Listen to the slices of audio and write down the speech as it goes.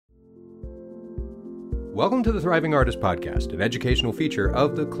Welcome to the Thriving Artist Podcast, an educational feature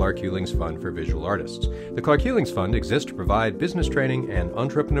of the Clark Hewlings Fund for Visual Artists. The Clark Hewlings Fund exists to provide business training and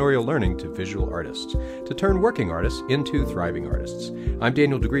entrepreneurial learning to visual artists, to turn working artists into thriving artists. I'm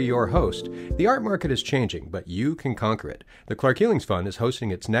Daniel Degree, your host. The art market is changing, but you can conquer it. The Clark Hewlings Fund is hosting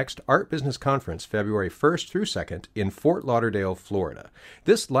its next Art Business Conference February 1st through 2nd in Fort Lauderdale, Florida.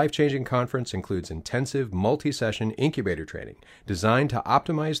 This life-changing conference includes intensive multi-session incubator training designed to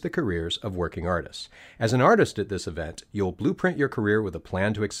optimize the careers of working artists. As an artist at this event, you'll blueprint your career with a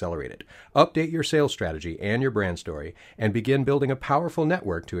plan to accelerate it, update your sales strategy and your brand story, and begin building a powerful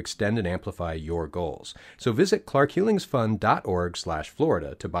network to extend and amplify your goals. So visit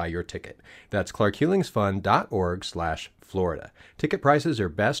clarkhewlingsfund.org/Florida to buy your ticket. That's clarkhewlingsfund.org/Florida. Ticket prices are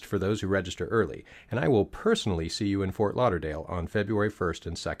best for those who register early, and I will personally see you in Fort Lauderdale on February 1st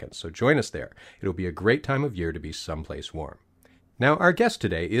and 2nd, so join us there. It'll be a great time of year to be someplace warm. Now, our guest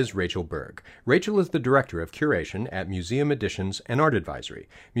today is Rachel Berg. Rachel is the Director of Curation at Museum Additions and Art Advisory.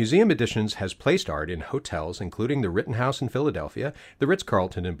 Museum Additions has placed art in hotels including the Rittenhouse in Philadelphia, the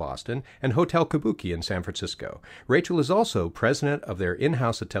Ritz-Carlton in Boston, and Hotel Kabuki in San Francisco. Rachel is also president of their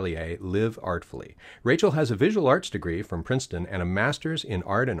in-house atelier, Live Artfully. Rachel has a visual arts degree from Princeton and a master's in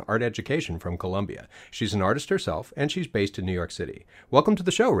art and art education from Columbia. She's an artist herself, and she's based in New York City. Welcome to the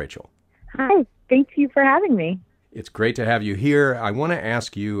show, Rachel. Hi, thank you for having me. It's great to have you here. I want to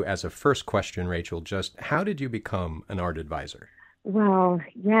ask you as a first question, Rachel, just how did you become an art advisor? Well,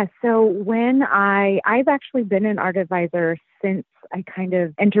 yeah, so I've actually been an art advisor since I kind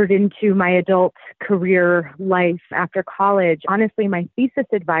of entered into my adult career life after college. Honestly, my thesis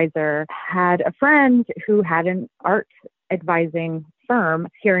advisor had a friend who had an art advising firm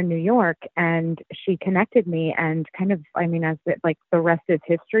here in New York, and she connected me and kind of, the rest is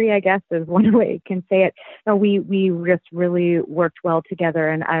history, I guess, is one way I can say it. No, we just really worked well together.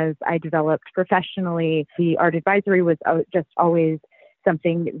 And as I developed professionally, the art advisory was just always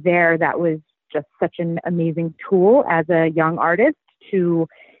something there that was just such an amazing tool as a young artist to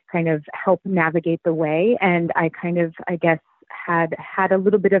kind of help navigate the way. And I guess, had a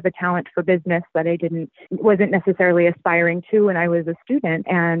little bit of a talent for business that I wasn't necessarily aspiring to when I was a student.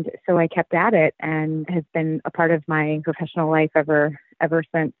 And so I kept at it and has been a part of my professional life ever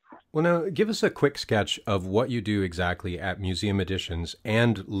since. Well, now give us a quick sketch of what you do exactly at Museum Additions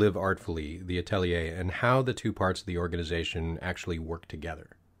and Live Artfully, the atelier, and how the two parts of the organization actually work together.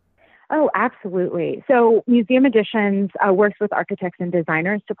 Oh, absolutely. So Museum Additions works with architects and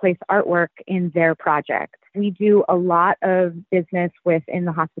designers to place artwork in their projects. We do a lot of business within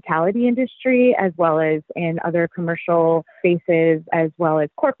the hospitality industry, as well as in other commercial spaces, as well as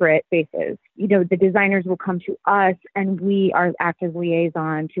corporate spaces. You know, the designers will come to us and we are active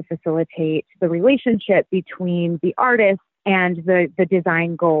liaison to facilitate the relationship between the artist and the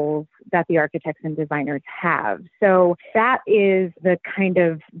design goals that the architects and designers have. So that is the kind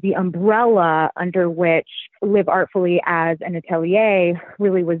of the umbrella under which Live Artfully as an atelier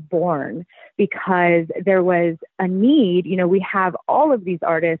really was born, because there was a need. You know, we have all of these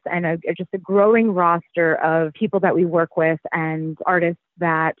artists and just a growing roster of people that we work with and artists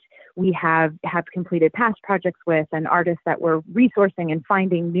that we have completed past projects with, and artists that we're resourcing and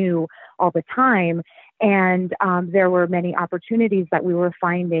finding new all the time. And there were many opportunities that we were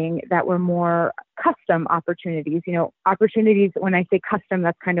finding that were more custom opportunities. You know, opportunities, when I say custom,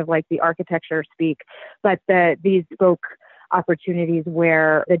 that's kind of like the architecture speak, but these bespoke opportunities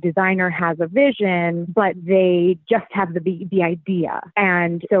where the designer has a vision, but they just have the idea.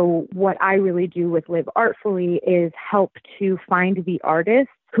 And so what I really do with Live Artfully is help to find the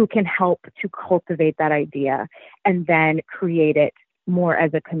artists who can help to cultivate that idea and then create it more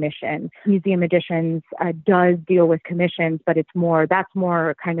as a commission. Museum Additions does deal with commissions, but that's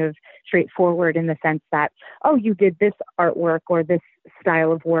more kind of straightforward in the sense that, oh, you did this artwork or this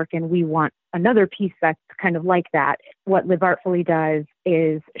style of work and we want another piece that's kind of like that. What Live Artfully does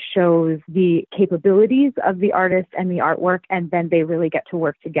is shows the capabilities of the artist and the artwork, and then they really get to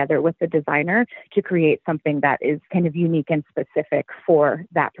work together with the designer to create something that is kind of unique and specific for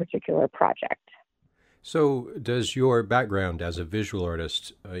that particular project. So does your background as a visual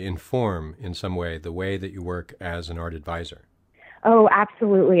artist inform in some way the way that you work as an art advisor? Oh,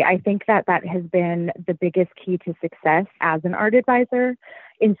 absolutely. I think that has been the biggest key to success as an art advisor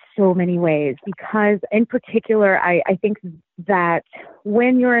in so many ways, because in particular, I think that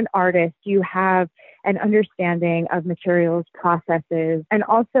when you're an artist, you have an understanding of materials, processes, and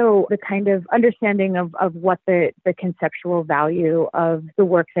also the kind of understanding of what the conceptual value of the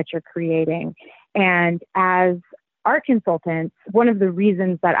work that you're creating. And as art consultants, one of the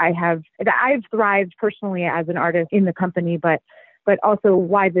reasons that I've thrived personally as an artist in the company, but also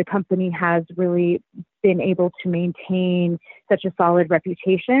why the company has really been able to maintain such a solid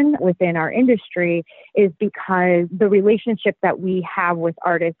reputation within our industry is because the relationship that we have with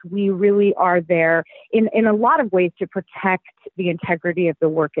artists, we really are there in a lot of ways to protect the integrity of the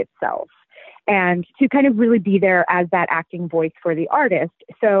work itself, and to kind of really be there as that acting voice for the artist.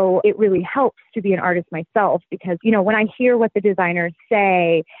 So it really helps to be an artist myself because, when I hear what the designers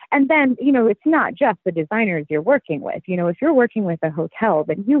say, and then, it's not just the designers you're working with. If you're working with a hotel,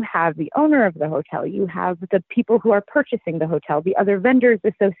 then you have the owner of the hotel, you have the people who are purchasing the hotel, the other vendors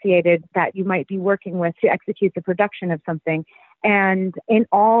associated that you might be working with to execute the production of something. And in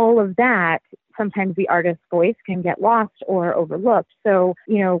all of that, sometimes the artist's voice can get lost or overlooked. So,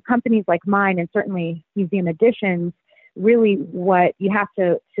 companies like mine and certainly Museum Editions, really what you have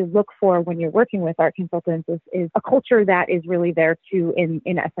to look for when you're working with art consultants is a culture that is really there to, in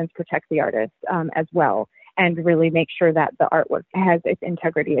essence, protect the artist as well, and really make sure that the artwork has its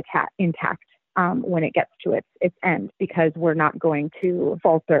integrity intact when it gets to its end, because we're not going to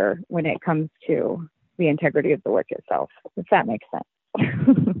falter when it comes to the integrity of the work itself, if that makes sense.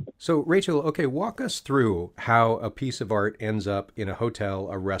 So, Rachel, okay, walk us through how a piece of art ends up in a hotel,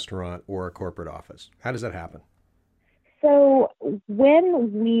 a restaurant, or a corporate office. How does that happen? So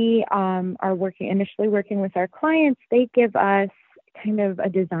when we are initially working with our clients, they give us kind of a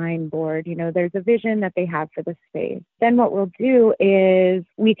design board. There's a vision that they have for the space. Then what we'll do is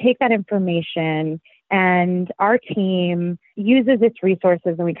we take that information, and our team uses its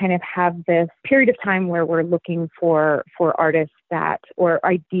resources, and we kind of have this period of time where we're looking for artists or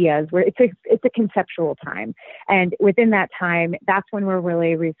ideas where it's a conceptual time. And within that time, that's when we're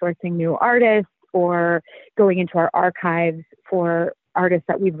really resourcing new artists or going into our archives for artists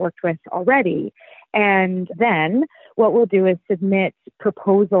that we've worked with already. And then what we'll do is submit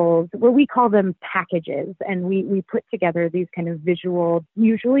proposals where we call them packages. And we put together these kind of visual,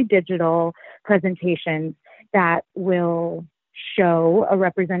 usually digital presentations that will show a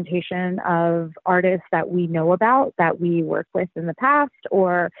representation of artists that we know about, that we work with in the past,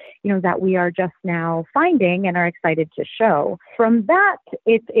 or, that we are just now finding and are excited to show. From that,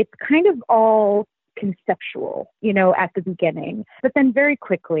 it's kind of all conceptual, at the beginning. But then very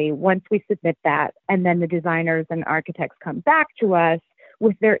quickly, once we submit that, and then the designers and architects come back to us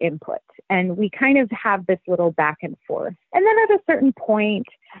with their input, and we kind of have this little back and forth. And then at a certain point,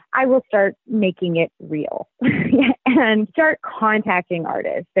 I will start making it real and start contacting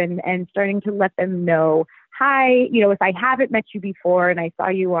artists and starting to let them know, hi, if I haven't met you before and I saw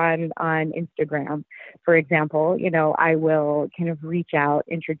you on Instagram, for example, I will kind of reach out,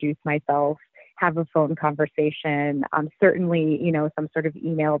 introduce myself, have a phone conversation, certainly, some sort of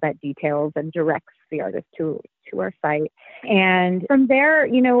email that details and directs the artist to our site. And from there,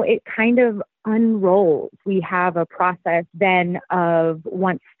 it kind of unrolls. We have a process then of,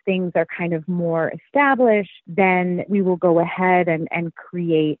 once things are kind of more established, then we will go ahead and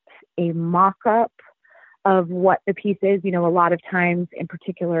create a mock-up of what the piece is. A lot of times, in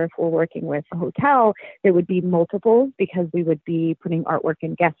particular, if we're working with a hotel, there would be multiples because we would be putting artwork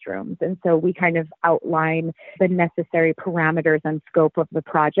in guest rooms. And so we kind of outline the necessary parameters and scope of the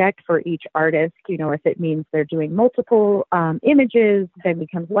project for each artist. If it means they're doing multiple images, then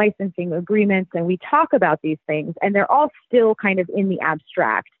becomes licensing agreements. And we talk about these things, and they're all still kind of in the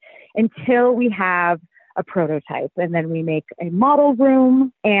abstract until we have a prototype, and then we make a model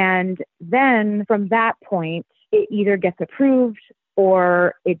room, and then from that point it either gets approved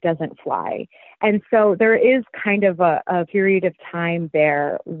or it doesn't fly. And so there is kind of a period of time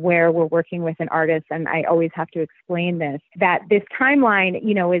there where we're working with an artist, and I always have to explain that this timeline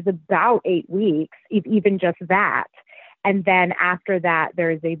is about 8 weeks, even just that. And then after that,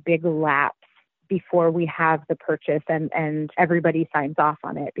 there is a big lapse before we have the purchase and everybody signs off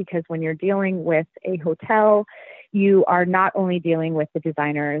on it. Because when you're dealing with a hotel, you are not only dealing with the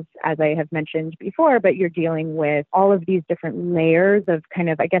designers, as I have mentioned before, but you're dealing with all of these different layers of kind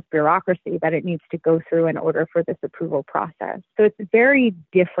of, bureaucracy that it needs to go through in order for this approval process. So it's very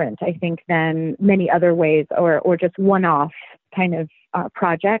different, I think, than many other ways or just one-off kind of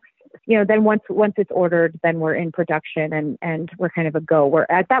projects. Then once it's ordered, then we're in production and we're kind of a go.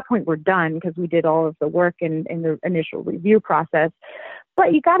 At that point, we're done because we did all of the work in the initial review process.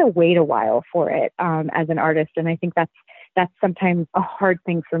 But you got to wait a while for it as an artist. And I think that's sometimes a hard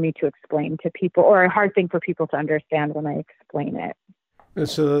thing for me to explain to people, or a hard thing for people to understand when I explain it.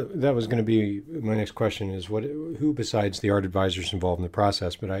 So that was going to be my next question is who besides the art advisors involved in the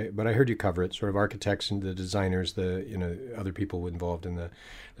process, but I heard you cover it, sort of architects and the designers, the other people involved in the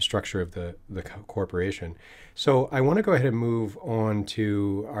structure of the corporation. So I want to go ahead and move on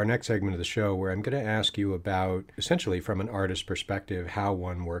to our next segment of the show where I'm going to ask you about essentially from an artist perspective how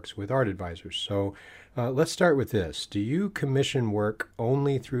one works with art advisors. So let's start with this. Do you commission work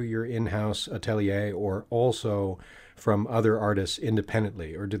only through your in-house atelier or also from other artists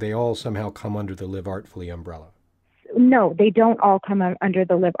independently, or do they all somehow come under the Live Artfully umbrella? No, they don't all come under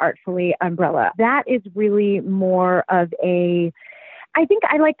the Live Artfully umbrella. That is really more of I think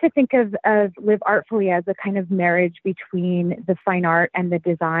I like to think of Live Artfully as a kind of marriage between the fine art and the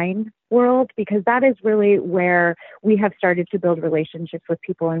design world, because that is really where we have started to build relationships with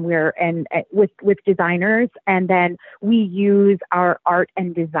people and with designers. And then we use our art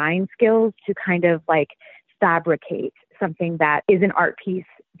and design skills to kind of like fabricate something that is an art piece,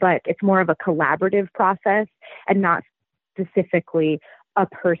 but it's more of a collaborative process and not specifically a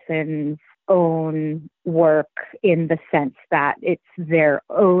person's own work in the sense that it's their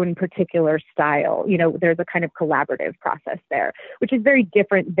own particular style. There's a kind of collaborative process there, which is very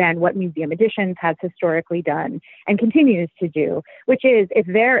different than what Museum Editions has historically done and continues to do, which is if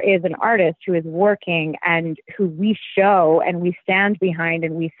there is an artist who is working and who we show and we stand behind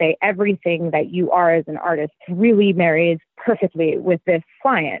and we say everything that you are as an artist really marries perfectly with this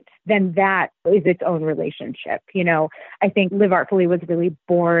client, then that is its own relationship. I think Live Artfully was really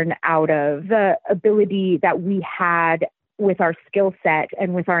born out of the ability that we had with our skill set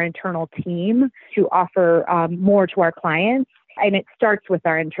and with our internal team to offer more to our clients. And it starts with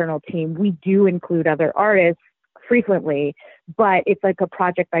our internal team. We do include other artists frequently, but it's like a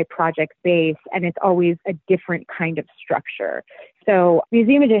project by project base, and it's always a different kind of structure. So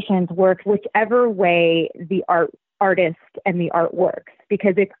Museum Editions works whichever way the artist and the art works,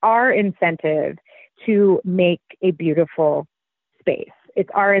 because it's our incentive to make a beautiful space. It's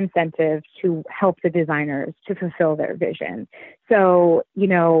our incentive to help the designers to fulfill their vision. So,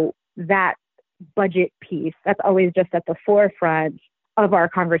 that budget piece, that's always just at the forefront of our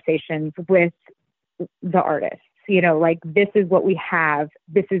conversations with the artists. This is what we have.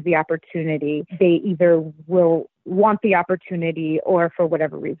 This is the opportunity. They either will want the opportunity or for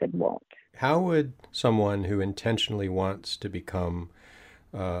whatever reason won't. How would someone who intentionally wants to become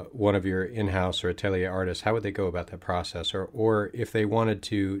one of your in-house or atelier artists, how would they go about that process? Or if they wanted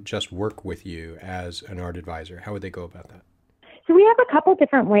to just work with you as an art advisor, how would they go about that? So we have a couple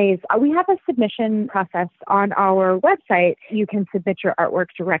different ways. We have a submission process on our website. You can submit your artwork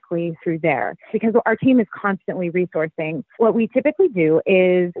directly through there because our team is constantly resourcing. What we typically do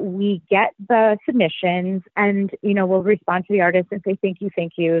is we get the submissions and, we'll respond to the artist and say, thank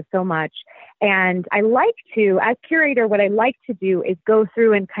you so much. And I like to, as curator, what I like to do is go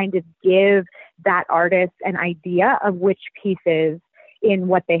through and kind of give that artist an idea of which pieces in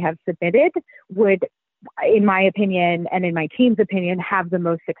what they have submitted would, in my opinion and in my team's opinion, have the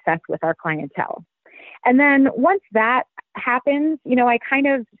most success with our clientele. And then once that happens, I kind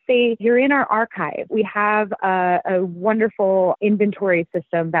of say, you're in our archive. We have a wonderful inventory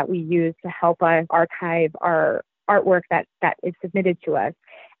system that we use to help us archive our artwork that is submitted to us.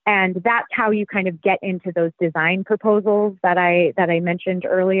 And that's how you kind of get into those design proposals that I mentioned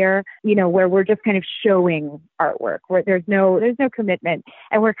earlier, where we're just kind of showing artwork, where there's no commitment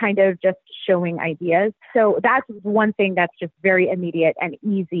and we're kind of just showing ideas. So that's one thing that's just very immediate and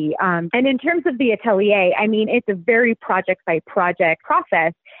easy. And in terms of the atelier, it's a very project by project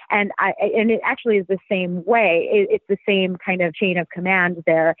process. And it actually is the same way. It's the same kind of chain of command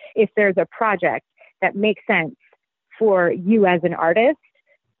there. If there's a project that makes sense for you as an artist,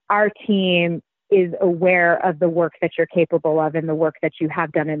 our team is aware of the work that you're capable of and the work that you have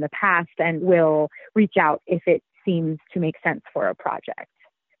done in the past and will reach out if it seems to make sense for a project.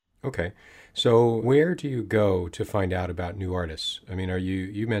 Okay. So where do you go to find out about new artists?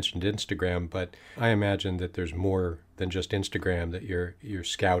 You mentioned Instagram, but I imagine that there's more than just Instagram that you're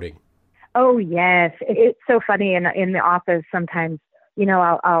scouting. Oh, yes. It's so funny in the office sometimes.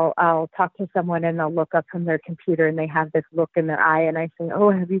 I'll talk to someone and they'll look up from their computer and they have this look in their eye and I say, oh,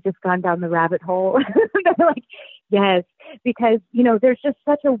 have you just gone down the rabbit hole? They're like, yes, because, there's just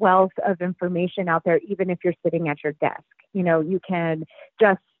such a wealth of information out there, even if you're sitting at your desk. You can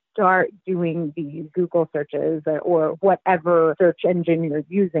just start doing these Google searches or whatever search engine you're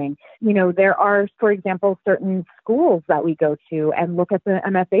using. There are, for example, certain schools that we go to and look at the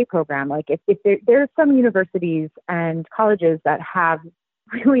MFA program. Like if there's some universities and colleges that have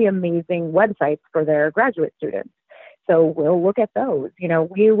really amazing websites for their graduate students. So we'll look at those.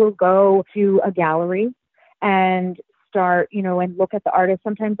 We will go to a gallery and start, and look at the artists.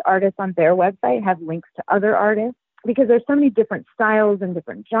 Sometimes artists on their website have links to other artists because there's so many different styles and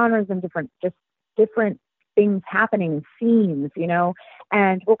different genres and different things happening, scenes,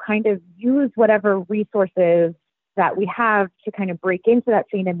 and we'll kind of use whatever resources that we have to kind of break into that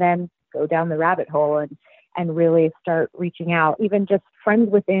scene and then go down the rabbit hole and really start reaching out. Even just friends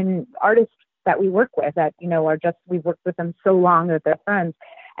within artists that we work with that, we've worked with them so long that they're friends,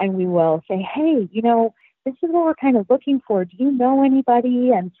 and we will say, hey, this is what we're kind of looking for. Do you know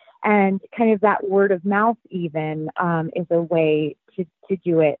anybody? And kind of that word of mouth even is a way to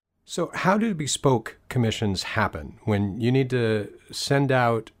do it. So how do bespoke commissions happen when you need to send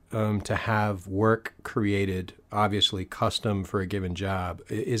out to have work created, obviously custom for a given job?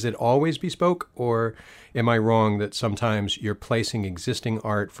 Is it always bespoke, or am I wrong that sometimes you're placing existing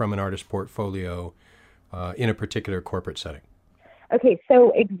art from an artist portfolio in a particular corporate setting? Okay,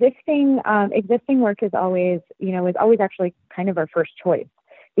 so existing work is always actually kind of our first choice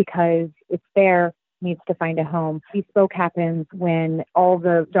because it's there, needs to find a home. Bespoke happens when all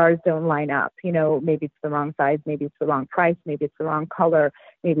the stars don't line up. Maybe it's the wrong size, maybe it's the wrong price, maybe it's the wrong color,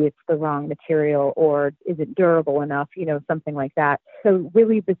 maybe it's the wrong material, or is it durable enough, something like that. So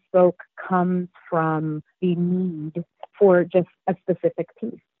really bespoke comes from the need for just a specific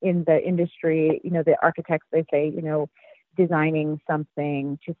piece. In the industry, the architects, they say, designing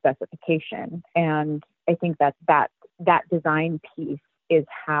something to specification. And I think that design piece is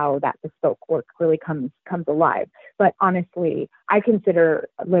how that bespoke work really comes alive. But honestly, I consider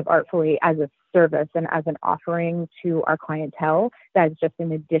Live Artfully as a service and as an offering to our clientele. That's just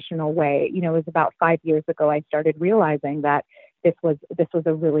an additional way. It was about 5 years ago I started realizing that this was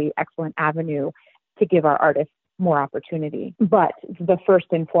a really excellent avenue to give our artists more opportunity. But the first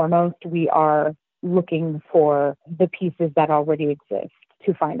and foremost, we are looking for the pieces that already exist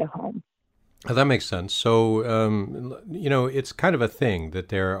to find a home. Oh, that makes sense. So, it's kind of a thing that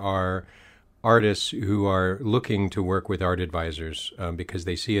there are artists who are looking to work with art advisors because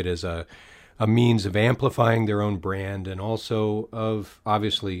they see it as a means of amplifying their own brand and also of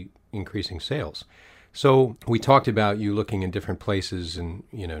obviously increasing sales. So we talked about you looking in different places and,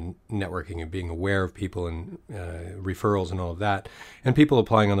 networking and being aware of people and referrals and all of that, and people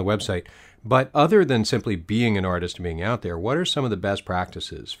applying on the website. But other than simply being an artist and being out there, what are some of the best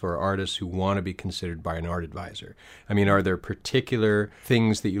practices for artists who want to be considered by an art advisor? I mean, are there particular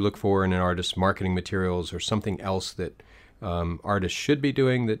things that you look for in an artist's marketing materials or something else that artists should be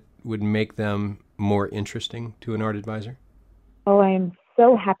doing that would make them more interesting to an art advisor? Oh, I am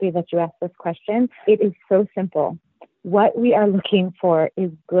so happy that you asked this question. It is so simple. What we are looking for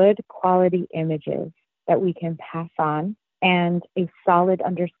is good quality images that we can pass on and a solid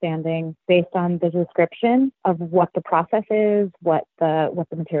understanding based on the description of what the process is, what the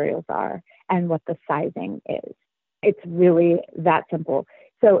materials are, and what the sizing is. It's really that simple.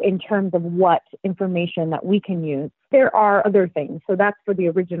 So in terms of what information that we can use, there are other things. So that's for the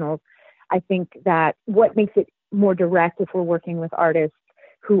originals. I think that what makes it more direct if we're working with artists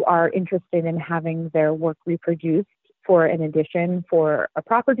who are interested in having their work reproduced for an edition for a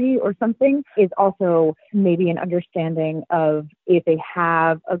property or something is also maybe an understanding of if they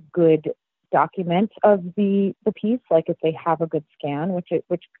have a good document of the piece, like if they have a good scan,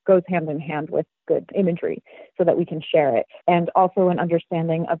 which goes hand in hand with good imagery so that we can share it. And also an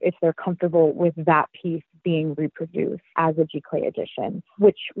understanding of if they're comfortable with that piece being reproduced as a G-Clay edition,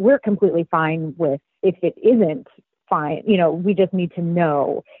 which we're completely fine with if it isn't fine. We just need to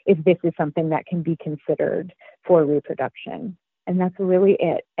know if this is something that can be considered for reproduction. And that's really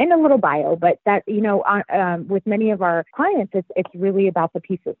it. And a little bio, but that, with many of our clients, it's really about the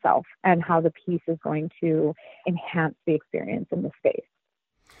piece itself and how the piece is going to enhance the experience in the space.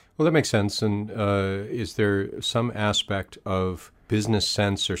 Well, that makes sense. And is there some aspect of business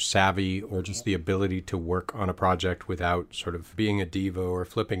sense or savvy or just the ability to work on a project without sort of being a diva or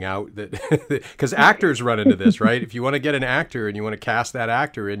flipping out? That because actors run into this, right? If you want to get an actor and you want to cast that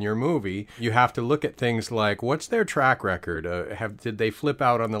actor in your movie, you have to look at things like, what's their track record? Did they flip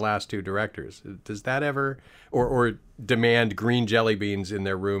out on the last two directors? Does that ever, or demand green jelly beans in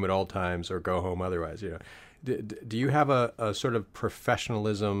their room at all times or go home otherwise? Do you have a sort of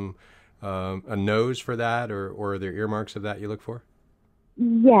professionalism, a nose for that, or are there earmarks of that you look for?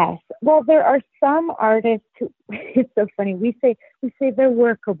 Yes. Well, there are some artists who, it's so funny, we say they're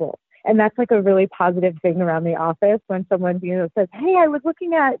workable. And that's like a really positive thing around the office when someone, says, hey, I was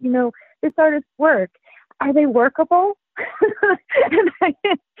looking at, this artist's work. Are they workable? and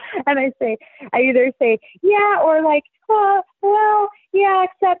I either say, yeah, or like, well, yeah,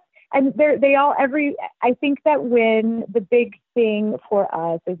 except And I think that when the big thing for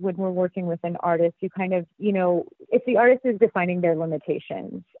us is when we're working with an artist, you kind of, if the artist is defining their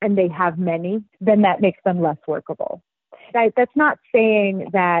limitations and they have many, then that makes them less workable. That's not saying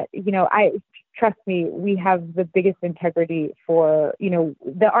that, trust me, we have the biggest integrity for,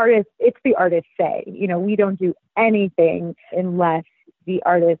 the artist, it's the artist's say, we don't do anything unless the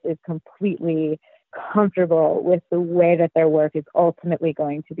artist is completely comfortable with the way that their work is ultimately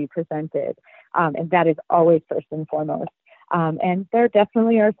going to be presented. And that is always first and foremost. And there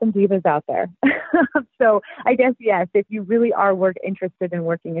definitely are some divas out there. So I guess, yes, if you really are interested in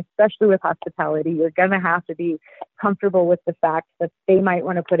working, especially with hospitality, you're going to have to be comfortable with the fact that they might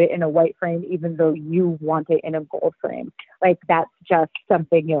want to put it in a white frame, even though you want it in a gold frame. Like, that's just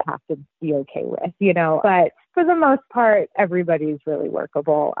something you'll have to be okay with, but for the most part, everybody's really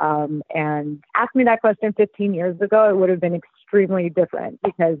workable. And ask me that question 15 years ago, it would have been extremely different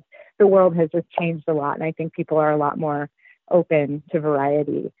because the world has just changed a lot. And I think people are a lot more open to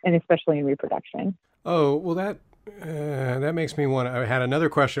variety, and especially in reproduction. Oh, well, that makes me want to, I had another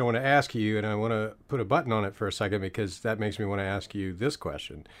question I want to ask you, and I want to put a button on it for a second because that makes me want to ask you this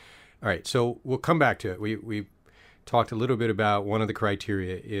question. All right, so we'll come back to it. We talked a little bit about one of the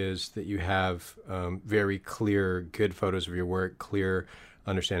criteria is that you have very clear, good photos of your work, clear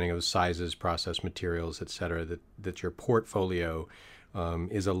understanding of the sizes, process materials, et cetera, that your portfolio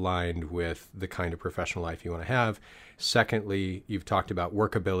is aligned with the kind of professional life you want to have. Secondly, you've talked about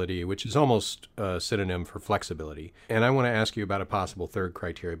workability, which is almost a synonym for flexibility. And I want to ask you about a possible third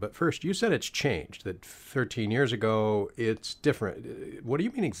criteria. But first, you said it's changed, that 13 years ago, it's different. What do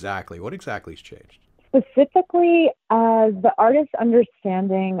you mean exactly? What exactly has changed? Specifically, the artist's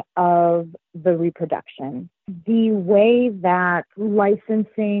understanding of the reproduction, the way that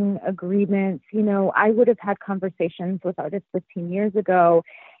licensing agreements, I would have had conversations with artists 15 years ago,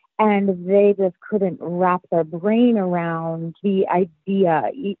 and they just couldn't wrap their brain around the idea.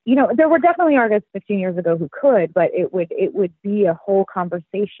 There were definitely artists 15 years ago who could, but it would be a whole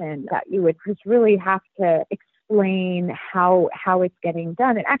conversation that you would just really have to explain how it's getting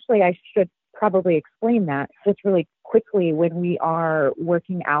done. And actually, I should probably explain that just really quickly. When we are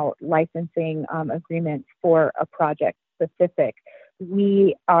working out licensing agreements for a project specific,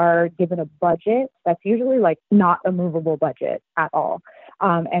 we are given a budget that's usually like not a movable budget at all.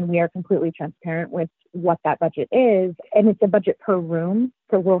 And we are completely transparent with what that budget is. And it's a budget per room.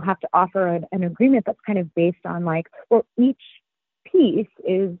 So we'll have to offer an agreement that's kind of based on like, well, each piece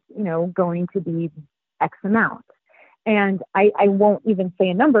is, going to be X amount. And I won't even say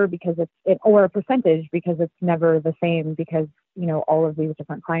a number because or a percentage because it's never the same because, all of these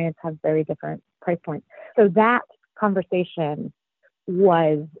different clients have very different price points. So that conversation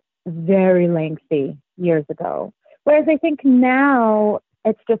was very lengthy years ago. Whereas I think now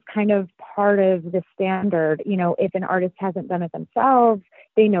it's just kind of part of the standard. If an artist hasn't done it themselves,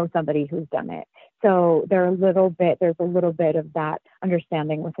 they know somebody who's done it. So there's a little bit of that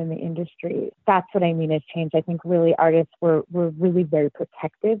understanding within the industry. That's what I mean has changed. I think really artists were really very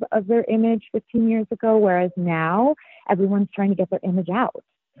protective of their image 15 years ago, whereas now everyone's trying to get their image out.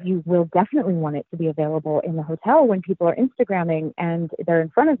 You will definitely want it to be available in the hotel when people are Instagramming and they're in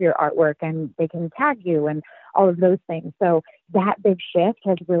front of your artwork and they can tag you and all of those things. So that big shift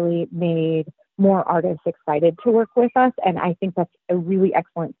has really made more artists excited to work with us. And I think that's a really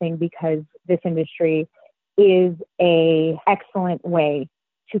excellent thing because this industry is an excellent way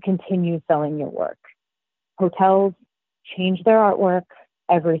to continue selling your work. Hotels change their artwork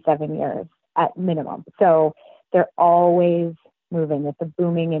every 7 years at minimum. So they're always moving. It's a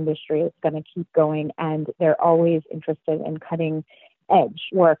booming industry. It's going to keep going. And they're always interested in cutting edge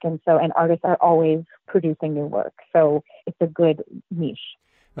work. And artists are always producing new work. So it's a good niche.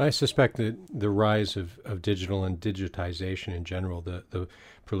 I suspect that the rise of digital and digitization in general, the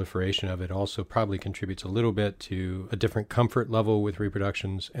proliferation of it also probably contributes a little bit to a different comfort level with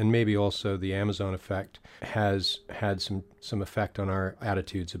reproductions, and maybe also the Amazon effect has had some effect on our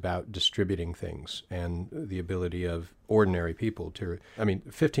attitudes about distributing things and the ability of ordinary people to,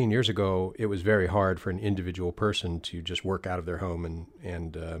 15 years ago, it was very hard for an individual person to just work out of their home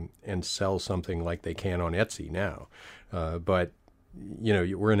and sell something like they can on Etsy now. But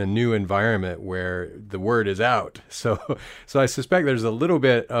we're in a new environment where the word is out. So I suspect there's a little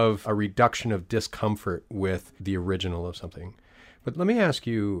bit of a reduction of discomfort with the original of something. But let me ask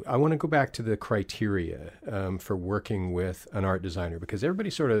you, I want to go back to the criteria for working with an art designer, because everybody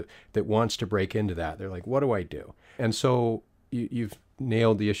sort of that wants to break into that, they're like, what do I do? And so you've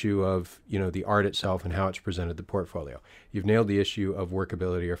nailed the issue of, the art itself and how it's presented the portfolio. You've nailed the issue of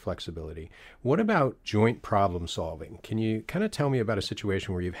workability or flexibility. What about joint problem solving? Can you kind of tell me about a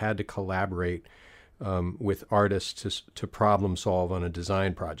situation where you've had to collaborate with artists to problem solve on a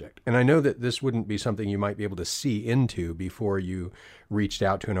design project? And I know that this wouldn't be something you might be able to see into before you reached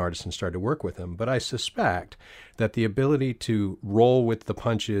out to an artist and started to work with them. But I suspect that the ability to roll with the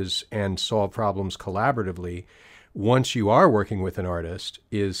punches and solve problems collaboratively once you are working with an artist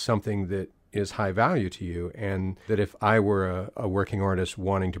is something that is high value to you, and that if I were a working artist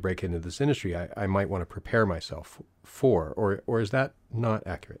wanting to break into this industry, I might want to prepare myself for, or is that not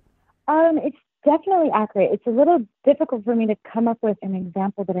accurate? It's definitely accurate. It's a little difficult for me to come up with an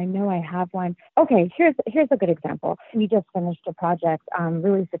example, but I know I have one. Okay, here's a good example. We just finished a project,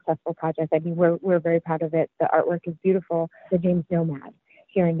 really successful project. I mean, we're very proud of it. The artwork is beautiful. The James Nomad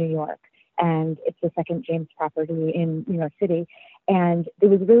here in New York. And it's the second James property in New York City. And it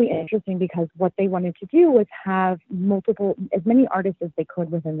was really interesting because what they wanted to do was have as many artists as they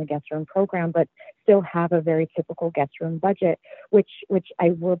could within the guest room program, but still have a very typical guest room budget, which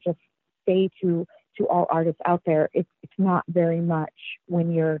I will just say to all artists out there, it's not very much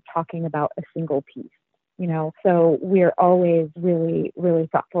when you're talking about a single piece. So we're always really, really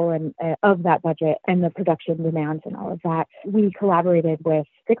thoughtful of that budget and the production demands and all of that. We collaborated with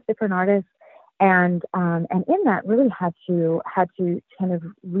 6 different artists, and in that really had to kind of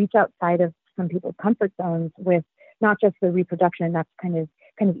reach outside of some people's comfort zones with not just the reproduction. That's kind of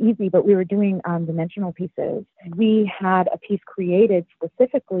easy, but we were doing dimensional pieces. We had a piece created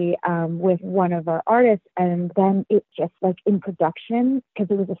specifically with one of our artists, and then it just like in production,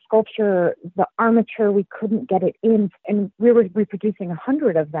 because it was a sculpture, the armature, we couldn't get it in, and we were reproducing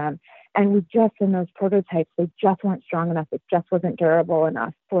 100 of them. And we just, in those prototypes, they just weren't strong enough. It just wasn't durable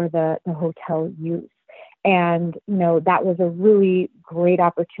enough for the hotel use. And, that was a really great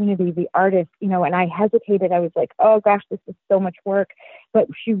opportunity. The artist, and I hesitated. I was like, oh gosh, this is so much work. But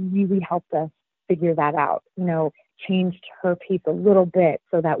she really helped us figure that out, changed her piece a little bit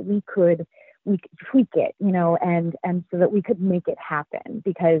so that we could tweak it, and so that we could make it happen.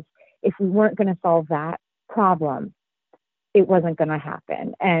 Because if we weren't going to solve that problem, it wasn't going to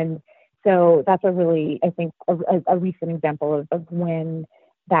happen. And so that's a really, I think, a recent example of when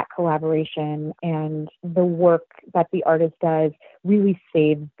that collaboration and the work that the artist does really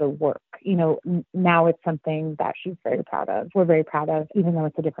saves the work. Now it's something that she's very proud of. We're very proud of, even though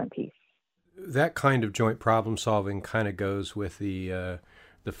it's a different piece. That kind of joint problem solving kind of goes with the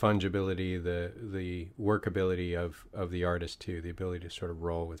fungibility, the workability of the artist too, the ability to sort of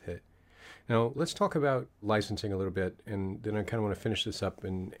roll with it. Now, let's talk about licensing a little bit, and then I kind of want to finish this up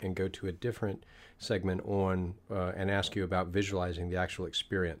and go to a different segment on and ask you about visualizing the actual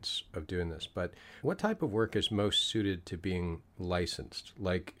experience of doing this. But what type of work is most suited to being licensed?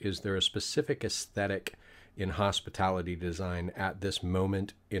 Like, is there a specific aesthetic in hospitality design at this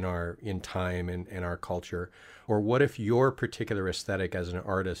moment in time and our culture? Or what if your particular aesthetic as an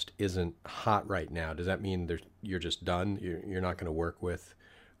artist isn't hot right now? Does that mean you're just done? You're not going to work with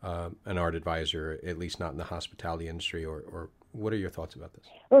an art advisor, at least not in the hospitality industry, or what are your thoughts about this?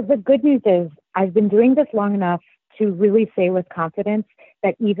 Well, the good news is I've been doing this long enough to really say with confidence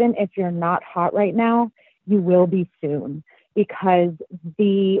that even if you're not hot right now, you will be soon, because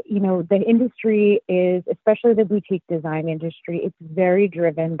the industry is, especially the boutique design industry, it's very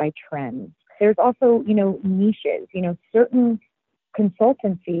driven by trends. There's also, niches, certain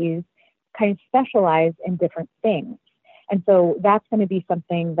consultancies kind of specialize in different things. And so that's going to be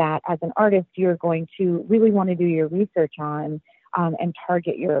something that as an artist, you're going to really want to do your research on and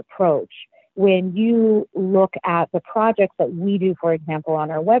target your approach. When you look at the projects that we do, for example, on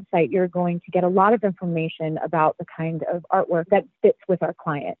our website, you're going to get a lot of information about the kind of artwork that fits with our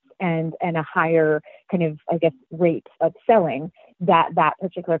clients and a higher kind of, rate of selling that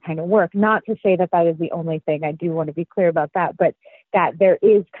particular kind of work. Not to say that is the only thing. I do want to be clear about that, but that there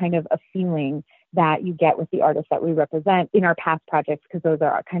is kind of a feeling that you get with the artists that we represent in our past projects, because those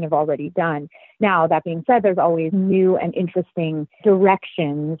are kind of already done. Now, that being said, there's always new and interesting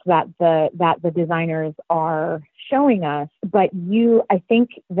directions that the designers are showing us. But I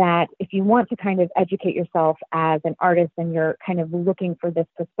think that if you want to kind of educate yourself as an artist and you're kind of looking for this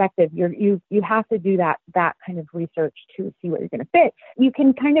perspective, you have to do that kind of research to see what you're going to fit. You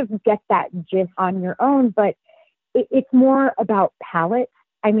can kind of get that gist on your own, but it's more about palette.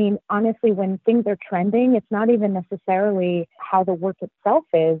 I mean, honestly, when things are trending, it's not even necessarily how the work itself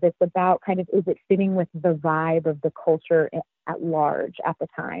is. It's about kind of, is it fitting with the vibe of the culture at large at the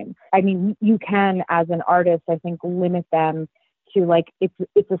time? I mean, you can, as an artist, I think, limit them to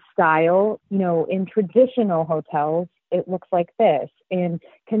it's a style. In traditional hotels, it looks like this. In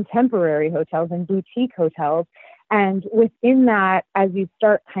contemporary hotels and boutique hotels, and within that, as you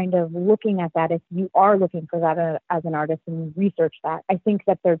start kind of looking at that, if you are looking for that as an artist and you research that, I think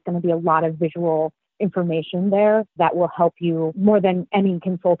that there's going to be a lot of visual information there that will help you more than any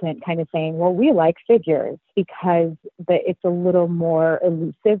consultant kind of saying, well, we like figures, because it's a little more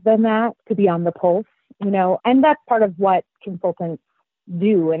elusive than that, to be on the pulse, and that's part of what consultants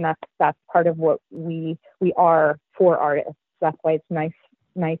do. And that's part of what we are for artists. That's why it's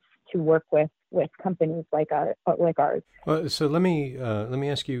nice to work with companies like ours. Well, so let me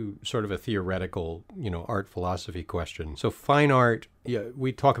ask you sort of a theoretical, art philosophy question. So fine art, yeah,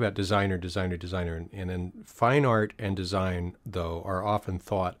 we talk about designer, and then fine art and design, though, are often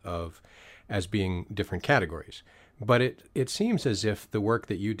thought of as being different categories. But it seems as if the work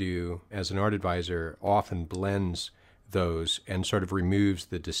that you do as an art advisor often blends those and sort of removes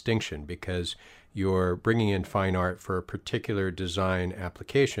the distinction, because you're bringing in fine art for a particular design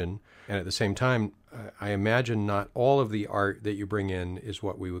application. And at the same time, I imagine not all of the art that you bring in is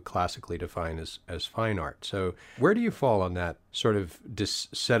what we would classically define as fine art. So where do you fall on that sort of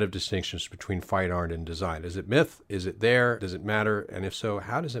set of distinctions between fine art and design? Is it myth? Is it there? Does it matter? And if so,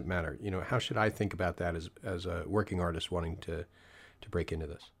 how does it matter? How should I think about that as a working artist wanting to break into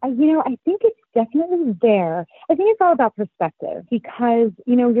this? I think it's definitely there. I think it's all about perspective, because,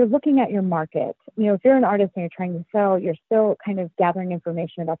 you're looking at your market. If you're an artist and you're trying to sell, you're still kind of gathering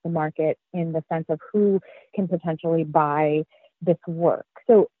information about the market in the sense of who can potentially buy this work.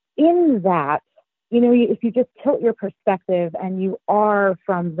 So in that, if you just tilt your perspective and you are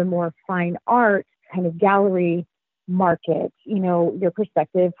from the more fine art kind of gallery market, your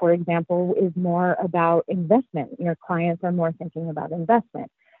perspective, for example, is more about investment. Your clients are more thinking about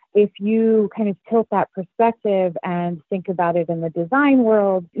investment. If you kind of tilt that perspective and think about it in the design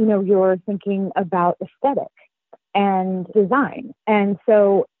world, you're thinking about aesthetic and design. And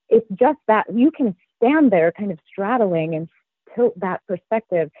so it's just that you can stand there kind of straddling and tilt that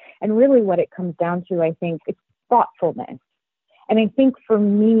perspective. And really what it comes down to, I think, it's thoughtfulness. And I think for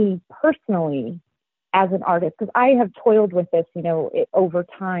me personally, as an artist, because I have toiled with this, over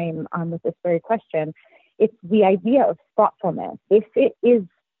time with this very question, it's the idea of thoughtfulness. If it is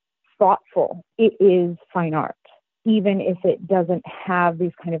thoughtful, it is fine art, even if it doesn't have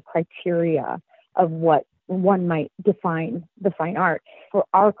these kind of criteria of what one might define the fine art. For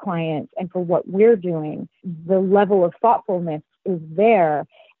our clients and for what we're doing, the level of thoughtfulness is there.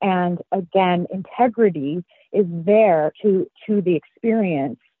 And again, integrity is there to the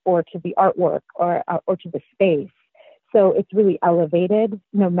experience or to the artwork or to the space. So it's really elevated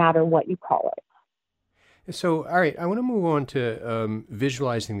no matter what you call it. So, all right, I want to move on to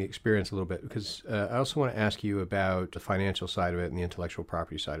visualizing the experience a little bit, because I also want to ask you about the financial side of it and the intellectual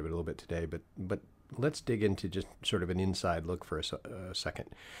property side of it a little bit today. But let's dig into just sort of an inside look for a second.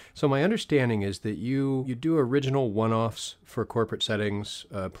 So my understanding is that you do original one-offs for corporate settings,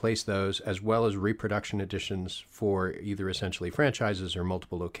 place those, as well as reproduction editions for either essentially franchises or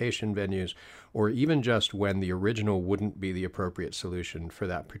multiple location venues, or even just when the original wouldn't be the appropriate solution for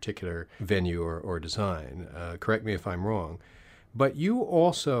that particular venue or design. Correct me if I'm wrong. But you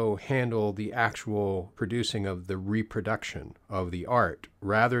also handle the actual producing of the reproduction of the art,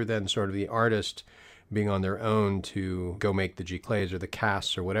 rather than sort of the artist being on their own to go make the giclées or the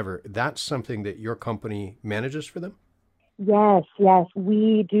casts or whatever. That's something that your company manages for them? Yes.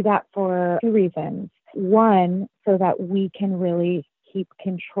 We do that for two reasons. One, so that we can really keep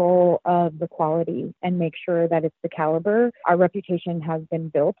control of the quality and make sure that it's the caliber. Our reputation has been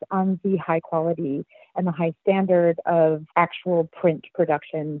built on the high quality and the high standard of actual print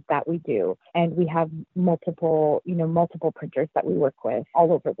productions that we do. And we have multiple printers that we work with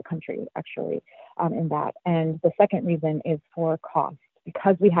all over the country, actually, in that. And the second reason is for cost.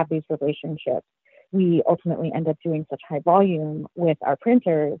 Because we have these relationships, we ultimately end up doing such high volume with our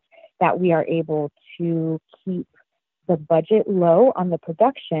printers that we are able to keep the budget low on the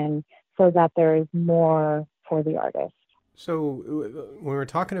production so that there is more for the artist. So when we're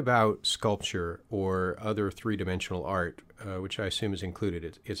talking about sculpture or other three-dimensional art, which I assume is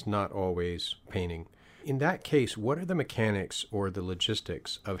included, it's not always painting. In that case, what are the mechanics or the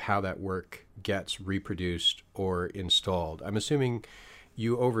logistics of how that work gets reproduced or installed? I'm assuming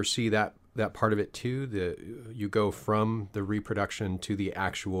you oversee that part of it too. You go from the reproduction to the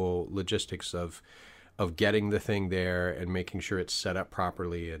actual logistics of getting the thing there and making sure it's set up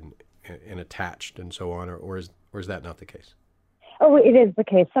properly and attached and so on, or is that not the case? Oh, it is the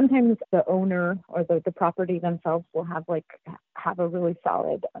case. Sometimes the owner or the property themselves will have a really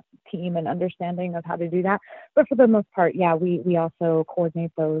solid team and understanding of how to do that. But for the most part, yeah, we also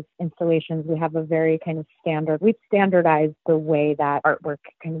coordinate those installations. We have a very kind of we've standardized the way that artwork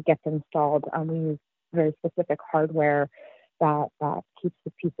kind of gets installed. We use very specific hardware that keeps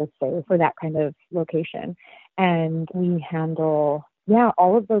the pieces safe for that kind of location. And we handle,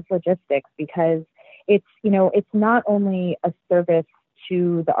 all of those logistics because it's not only a service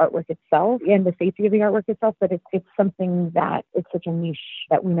to the artwork itself and the safety of the artwork itself, but it's something that it's such a niche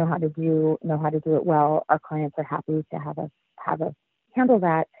that we know how to do it well. Our clients are happy to have us handle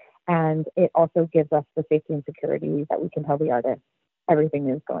that. And it also gives us the safety and security that we can tell the artist everything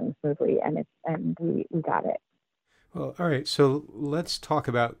is going smoothly and we got it. Well, all right. So let's talk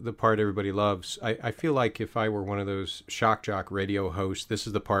about the part everybody loves. I feel like if I were one of those shock jock radio hosts, this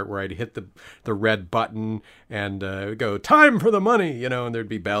is the part where I'd hit the red button and go, time for the money, and there'd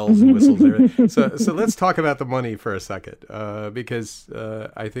be bells and whistles there. So let's talk about the money for a second, because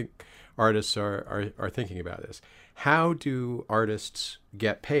I think artists are thinking about this. How do artists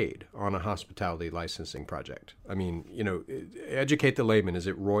get paid on a hospitality licensing project? I mean, educate the layman. Is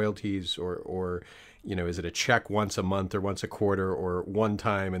it royalties or is it a check once a month or once a quarter or one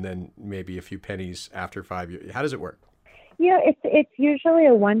time and then maybe a few pennies after 5 years? How does it work? Yeah, it's usually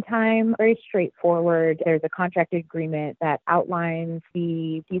a one-time, very straightforward. There's a contract agreement that outlines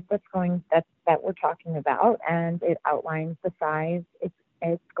the piece that we're talking about, and it outlines the size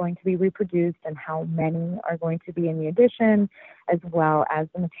it's going to be reproduced and how many are going to be in the edition, as well as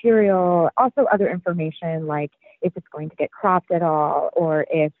the material. Also, other information like if it's going to get cropped at all, or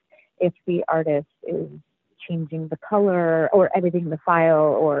if the artist is changing the color or editing the file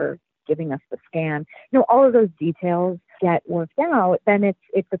or giving us the scan. All of those details get worked out. Then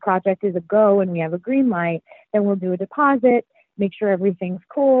if the project is a go and we have a green light, then we'll do a deposit, make sure everything's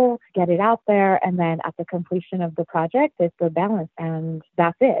cool, get it out there, and then at the completion of the project, it's a balance, and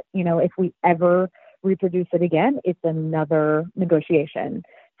that's it. If we ever reproduce it again, it's another negotiation.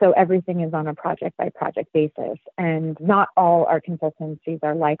 So everything is on a project-by-project basis, and not all art consultancies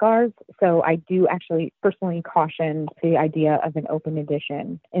are like ours. So I do actually personally caution the idea of an open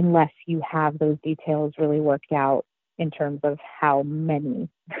edition unless you have those details really worked out in terms of how many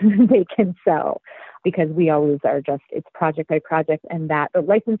they can sell, because we always are it's project by project, and that the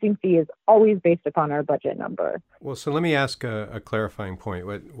licensing fee is always based upon our budget number. Well, so let me ask a clarifying point,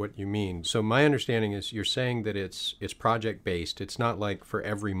 what you mean. So my understanding is you're saying that it's project based. It's not like for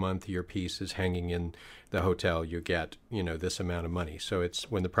every month your piece is hanging in the hotel, you get, this amount of money. So it's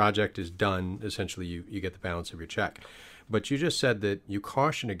when the project is done, essentially you get the balance of your check. But you just said that you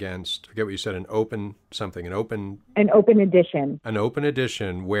caution against, forget what you said, an open edition. An open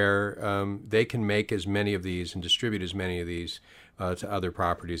edition where they can make as many of these and distribute as many of these to other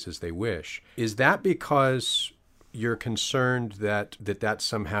properties as they wish. Is that because you're concerned that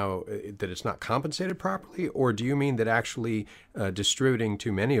somehow, that it's not compensated properly? Or do you mean that actually distributing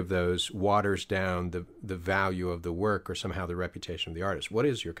too many of those waters down the value of the work or somehow the reputation of the artist? What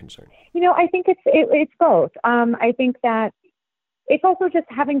is your concern? I think it's both. I think that it's also just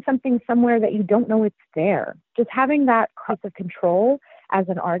having something somewhere that you don't know it's there. Just having that sense of control as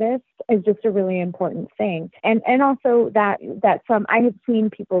an artist is just a really important thing. And also that I have seen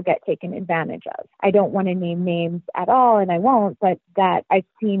people get taken advantage of. I don't want to name names at all, and I won't, but that I've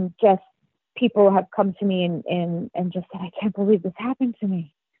seen just people have come to me and just said, I can't believe this happened to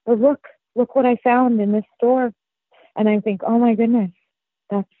me. But look what I found in this store. And I think, oh my goodness,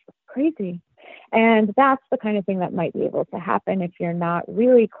 that's crazy. And that's the kind of thing that might be able to happen if you're not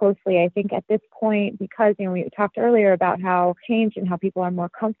really closely. I think at this point, because we talked earlier about how change and how people are more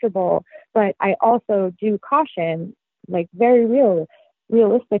comfortable, but I also do caution, like very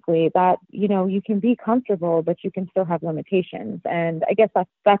realistically, that you can be comfortable, but you can still have limitations. And I guess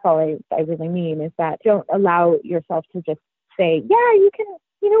that's all I really mean, is that don't allow yourself to just say, yeah, you can.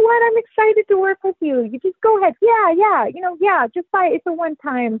 You know what? I'm excited to work with you. You just go ahead. Yeah. Just it's a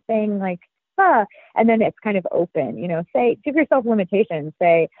one-time thing, like. And then it's kind of open, say, give yourself limitations,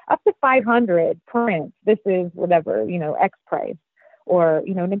 say up to 500 print. This is whatever, X price, or,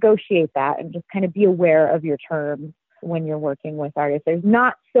 negotiate that and just kind of be aware of your terms when you're working with artists. There's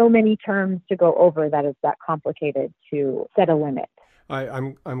not so many terms to go over that it's that complicated to set a limit.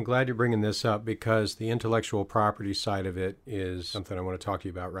 I'm glad you're bringing this up, because the intellectual property side of it is something I want to talk to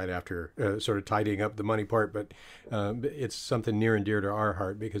you about right after sort of tidying up the money part. But it's something near and dear to our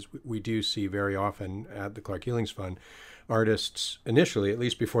heart, because we do see very often at the Clark Healings Fund artists initially, at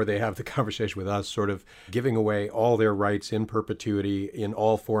least before they have the conversation with us, sort of giving away all their rights in perpetuity in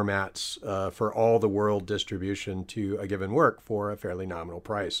all formats for all the world distribution to a given work for a fairly nominal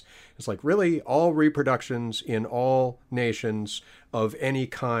price. It's like, really, all reproductions in all nations of any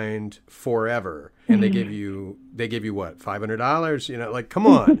kind forever. And they give you what, $500? You know, like, come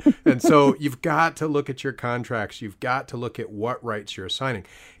on. And so you've got to look at your contracts. You've got to look at what rights you're assigning.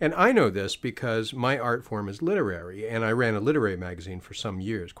 And I know this because my art form is literary, and I ran a literary magazine for some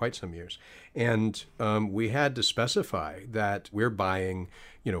years, quite some years. And we had to specify that we're buying,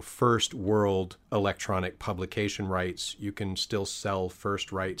 you know, first world electronic publication rights. You can still sell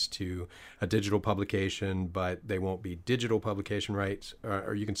first rights to a digital publication, but they won't be digital publication rights,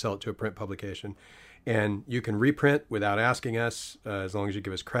 or you can sell it to a print publication. And you can reprint without asking us, as long as you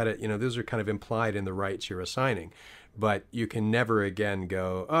give us credit. You know, those are kind of implied in the rights you're assigning. But you can never again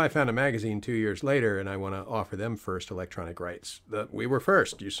go, oh, I found a magazine 2 years later and I want to offer them first electronic rights. We were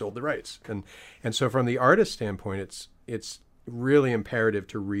first, you sold the rights. And so from the artist standpoint, it's really imperative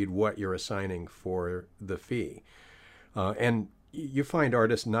to read what you're assigning for the fee. And you find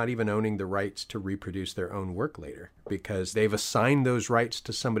artists not even owning the rights to reproduce their own work later because they've assigned those rights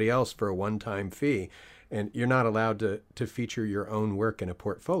to somebody else for a one-time fee. And you're not allowed to feature your own work in a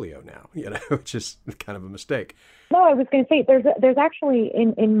portfolio now, you know, which is kind of a mistake. No, I was going to say there's actually,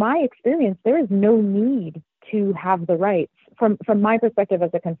 in my experience, there is no need to have the rights. From my perspective as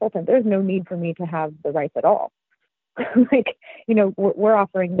a consultant, there's no need for me to have the rights at all. Like, you know, we're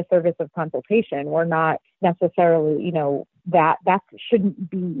offering the service of consultation. We're not necessarily, you know, that shouldn't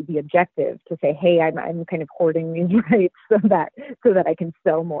be the objective to say, hey, I'm kind of hoarding these rights so that I can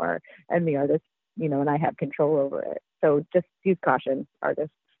sell more and the artist, you know, and I have control over it. So just use caution,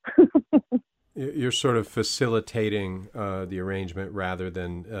 artists. You're sort of facilitating the arrangement rather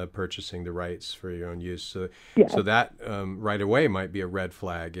than purchasing the rights for your own use. So, yeah. So that right away might be a red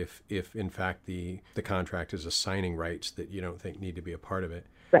flag if in fact the contract is assigning rights that you don't think need to be a part of it.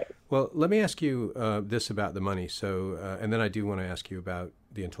 Right. Well, let me ask you this about the money. So, and then I do want to ask you about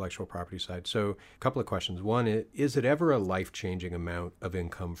the intellectual property side. So a couple of questions. One, is it ever a life-changing amount of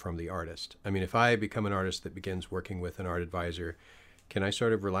income from the artist? I mean, if I become an artist that begins working with an art advisor, can I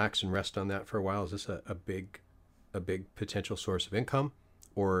sort of relax and rest on that for a while? Is this a big potential source of income?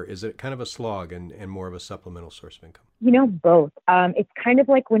 Or is it kind of a slog and more of a supplemental source of income? You know, both. It's kind of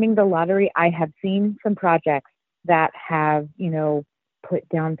like winning the lottery. I have seen some projects that have, you know, put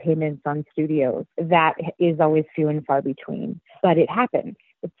down payments on studios. That is always few and far between. But it happens.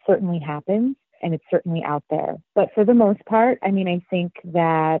 It certainly happens. And it's certainly out there. But for the most part, I mean, I think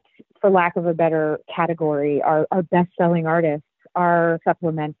that, for lack of a better category, our best-selling artists are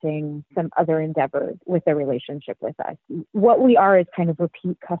supplementing some other endeavors with their relationship with us. What we are is kind of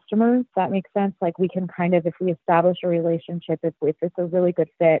repeat customers. That makes sense. Like, we can kind of, if we establish a relationship, if it's a really good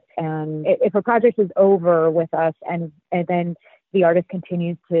fit, and if a project is over with us and then the artist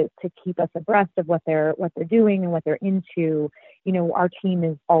continues to keep us abreast of what they're doing and what they're into, you know, our team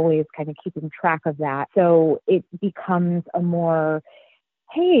is always kind of keeping track of that. So it becomes a more,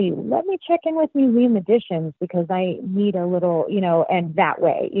 hey, let me check in with museum editions because I need a little, you know, and that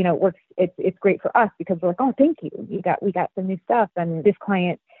way, you know, it works. It's great for us because we're like, oh, thank you. We got some new stuff, and this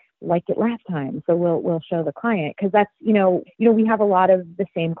client liked it last time, so we'll show the client, because that's, you know, we have a lot of the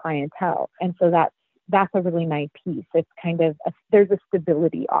same clientele, and so that's a really nice piece. It's kind of there's a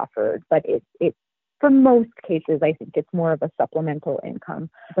stability offered, but it for most cases, I think it's more of a supplemental income.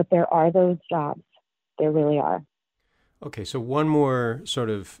 But there are those jobs. There really are. Okay, so one more sort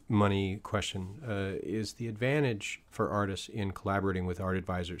of money question. Is the advantage for artists in collaborating with art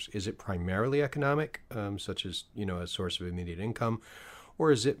advisors, is it primarily economic, such as, you know, a source of immediate income,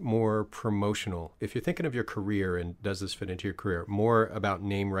 or is it more promotional? If you're thinking of your career, and does this fit into your career, more about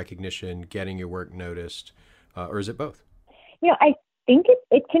name recognition, getting your work noticed, or is it both? You know, I think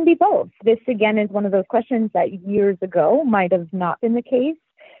it can be both. This, again, is one of those questions that years ago might have not been the case.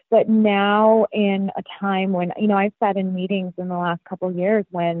 But now, in a time when, you know, I've sat in meetings in the last couple of years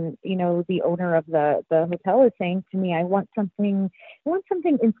when, you know, the owner of the hotel is saying to me, I want something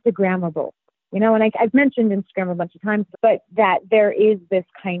Instagrammable, you know, and I've mentioned Instagram a bunch of times, but that there is this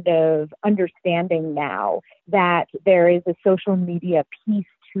kind of understanding now that there is a social media piece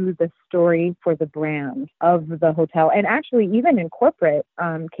to the story for the brand of the hotel. And actually, even in corporate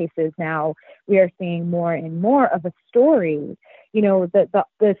cases now, we are seeing more and more of a story. You know,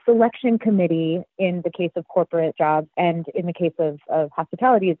 the selection committee in the case of corporate jobs, and in the case of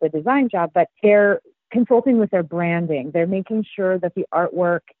hospitality is a design job, but they're consulting with their branding. They're making sure that the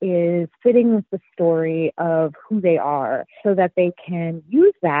artwork is fitting with the story of who they are, so that they can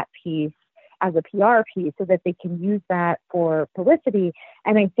use that piece as a PR piece so that they can use that for publicity.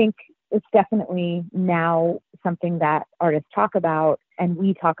 And I think it's definitely now something that artists talk about and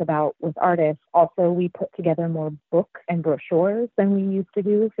we talk about with artists. Also, we put together more books and brochures than we used to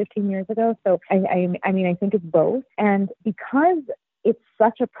do 15 years ago. So I mean, I think it's both. And because it's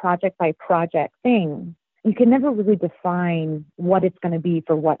such a project by project thing, you can never really define what it's going to be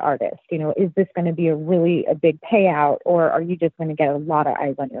for what artist. You know, is this going to be a big payout, or are you just going to get a lot of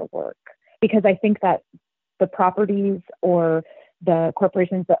eyes on your work? Because I think that the properties or the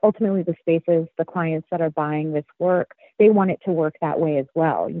corporations, but ultimately the spaces, the clients that are buying this work, they want it to work that way as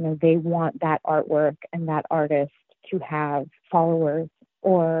well. You know, they want that artwork and that artist to have followers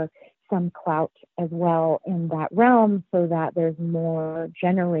or some clout as well in that realm so that there's more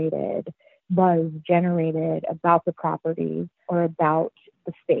buzz generated about the property or about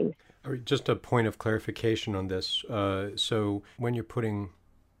the space. Just a point of clarification on this. So when you're putting,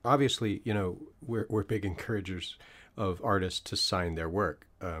 obviously, you know, we're big encouragers of artists to sign their work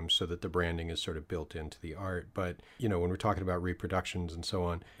so that the branding is sort of built into the art. But, you know, when we're talking about reproductions and so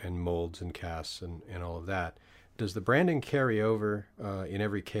on, and molds and casts and all of that, does the branding carry over in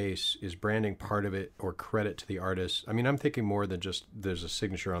every case? Is branding part of it or credit to the artist? I mean, I'm thinking more than just there's a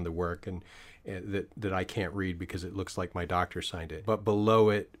signature on the work and that I can't read because it looks like my doctor signed it. But below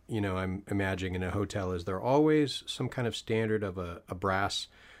it, you know, I'm imagining in a hotel, is there always some kind of standard of a brass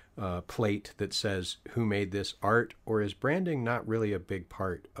plate that says who made this art? Or is branding not really a big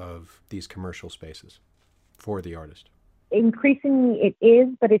part of these commercial spaces for the artist? Increasingly it is,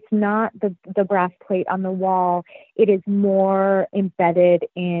 but it's not the brass plate on the wall. It is more embedded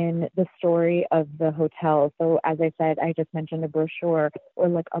in the story of the hotel. So as I said, I just mentioned a brochure or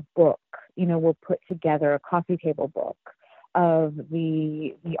like a book. You know, we'll put together a coffee table book of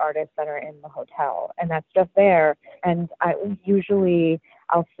the artists that are in the hotel, and that's just there. And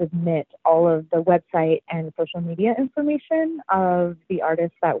I'll submit all of the website and social media information of the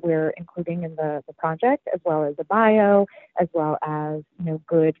artists that we're including in the project, as well as a bio, as well as, you know,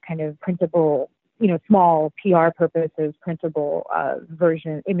 good kind of printable, you know, small PR purposes, printable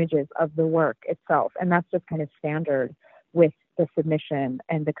version images of the work itself. And that's just kind of standard with the submission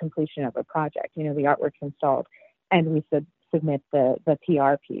and the completion of a project. You know, the artwork's installed and we submit the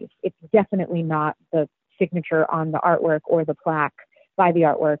PR piece. It's definitely not the signature on the artwork or the plaque by the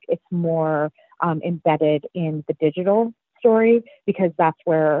artwork. It's more embedded in the digital story because that's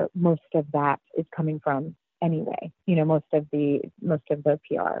where most of that is coming from anyway. You know, most of the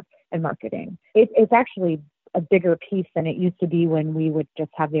PR and marketing. It's actually a bigger piece than it used to be when we would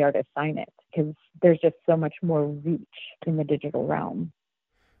just have the artist sign it, because there's just so much more reach in the digital realm.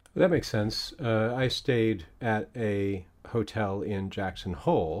 That makes sense. I stayed at a hotel in Jackson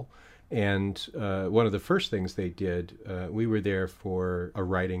Hole, and one of the first things they did, we were there for a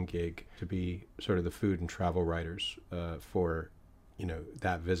writing gig to be sort of the food and travel writers for, you know,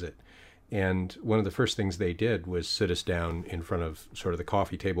 that visit. And one of the first things they did was sit us down in front of sort of the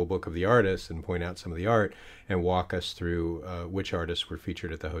coffee table book of the artists and point out some of the art and walk us through which artists were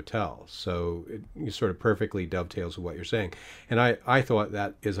featured at the hotel. So it sort of perfectly dovetails with what you're saying. And I thought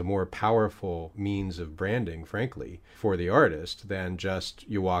that is a more powerful means of branding, frankly, for the artist than just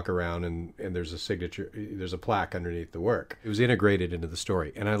you walk around and there's a signature, there's a plaque underneath the work. It was integrated into the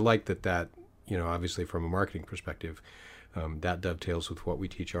story. And I like that, you know, obviously from a marketing perspective, that dovetails with what we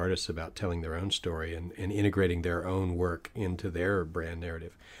teach artists about telling their own story and integrating their own work into their brand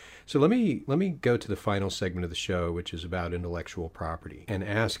narrative. So let me go to the final segment of the show, which is about intellectual property, and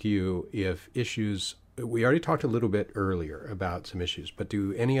ask you if issues, we already talked a little bit earlier about some issues, but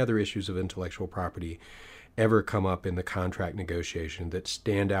do any other issues of intellectual property ever come up in the contract negotiation that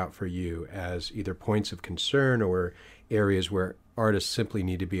stand out for you as either points of concern or areas where artists simply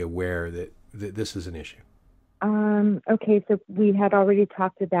need to be aware that this is an issue? Okay, so we had already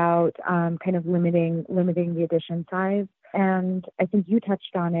talked about kind of limiting the edition size, and I think you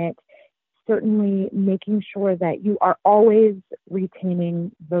touched on it. Certainly making sure that you are always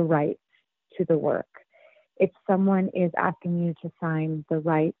retaining the rights to the work. If someone is asking you to sign the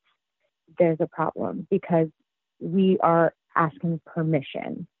rights, there's a problem because we are asking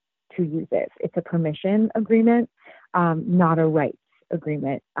permission to use it. It's a permission agreement, not a rights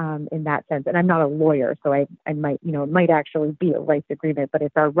agreement in that sense. And I'm not a lawyer, so I might, you know, it might actually be a rights agreement, but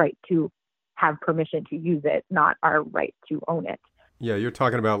it's our right to have permission to use it, not our right to own it. Yeah, you're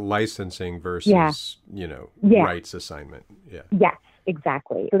talking about licensing versus, you know, rights assignment. Yeah. Yes,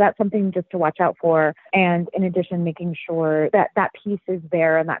 exactly. So that's something just to watch out for. And in addition, making sure that that piece is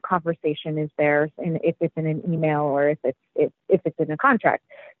there and that conversation is there, and if it's in an email or if it's in a contract,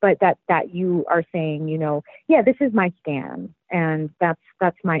 but that you are saying, yeah, this is my scan and that's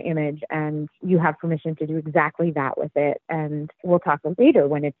my image and you have permission to do exactly that with it. And we'll talk later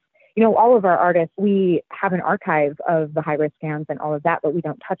when it's, all of our artists, we have an archive of the high-risk scans and all of that, but we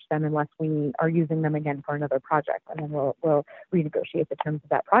don't touch them unless we are using them again for another project. And then we'll renegotiate the terms of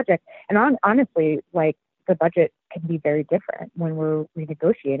that project. And honestly, like, the budget can be very different when we're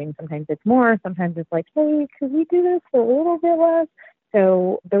renegotiating. Sometimes it's more, sometimes it's like, hey, could we do this for a little bit less?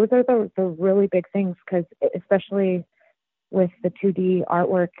 So those are the really big things, because especially with the 2D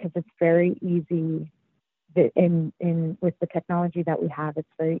artwork, because it's very easy with the technology that we have, it's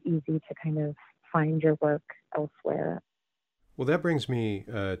very easy to kind of find your work elsewhere. Well, that brings me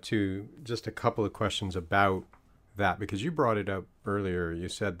to just a couple of questions about that, because you brought it up earlier. You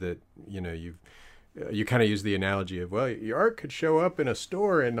said that, you kind of used the analogy of, well, your art could show up in a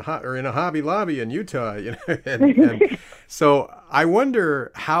store or in a Hobby Lobby in Utah, and so I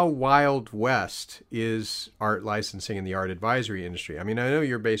wonder how Wild West is art licensing in the art advisory industry. I mean, I know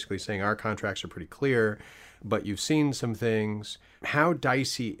you're basically saying our contracts are pretty clear, but you've seen some things. How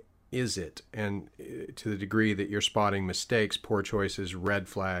dicey is it? And to the degree that you're spotting mistakes, poor choices, red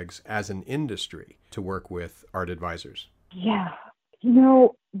flags as an industry to work with art advisors? Yeah.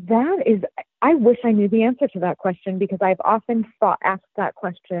 I wish I knew the answer to that question, because I've often asked that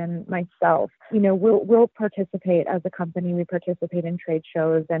question myself. We'll participate as a company. We participate in trade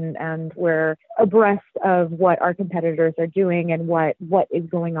shows and we're abreast of what our competitors are doing and what is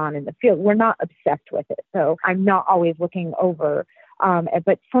going on in the field. We're not obsessed with it. So I'm not always looking over,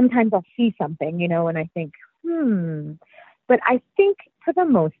 but sometimes I'll see something, and I think, But I think for the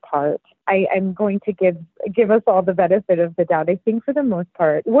most part, I'm going to give us all the benefit of the doubt. I think for the most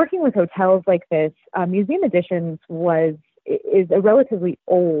part, working with hotels like this, Museum Editions is a relatively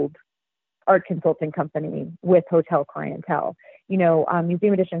old art consulting company with hotel clientele.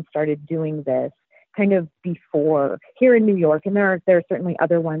 Museum Editions started doing this kind of before here in New York, and there are certainly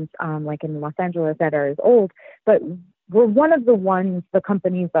other ones like in Los Angeles that are as old, but we're one of the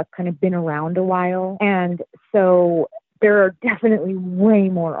companies that's kind of been around a while. And so there are definitely way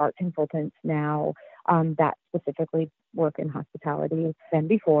more art consultants now that specifically work in hospitality than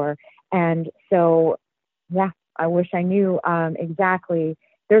before. And so, yeah, I wish I knew exactly.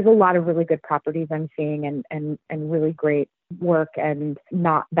 There's a lot of really good properties I'm seeing and really great work, and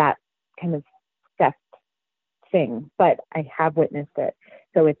not that kind of theft thing, but I have witnessed it.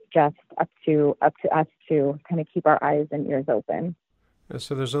 So it's just up to us to kind of keep our eyes and ears open.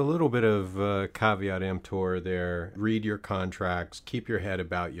 So there's a little bit of caveat emptor there. Read your contracts, keep your head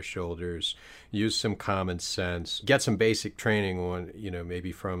about your shoulders, use some common sense, get some basic training on,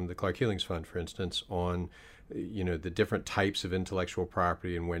 maybe from the Clark Healings Fund, for instance, on, the different types of intellectual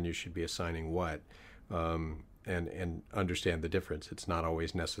property and when you should be assigning what, and understand the difference. It's not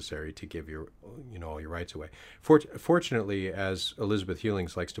always necessary to give all your rights away. Fortunately, as Elizabeth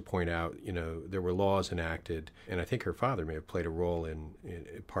Healings likes to point out, there were laws enacted, and I think her father may have played a role in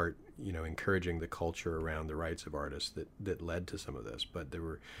part, encouraging the culture around the rights of artists that led to some of this. But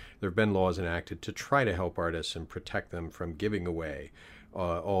there have been laws enacted to try to help artists and protect them from giving away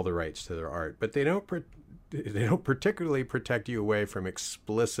all the rights to their art. But they don't particularly protect you away from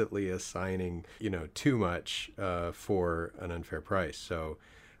explicitly assigning, too much for an unfair price. So,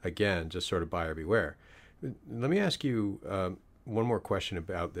 again, just sort of buyer beware. Let me ask you one more question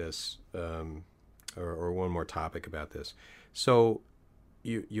about this, or one more topic about this. So,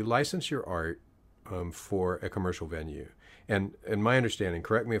 you license your art for a commercial venue. And my understanding,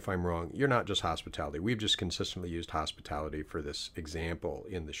 correct me if I'm wrong, you're not just hospitality. We've just consistently used hospitality for this example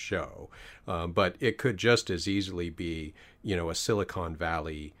in the show. But it could just as easily be, a Silicon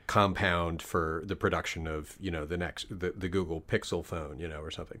Valley compound for the production of, the Google Pixel phone, or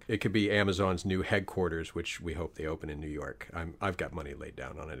something. It could be Amazon's new headquarters, which we hope they open in New York. I've got money laid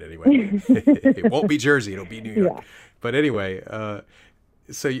down on it anyway. It won't be Jersey, it'll be New York. Yeah. But anyway,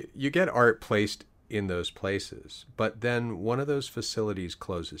 so you get art placed in those places, but then one of those facilities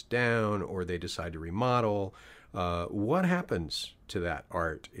closes down or they decide to remodel. What happens to that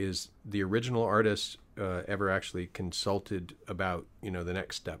art? Is the original artist ever actually consulted about, the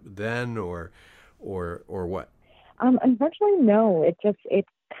next step then, or what? Unfortunately, no. It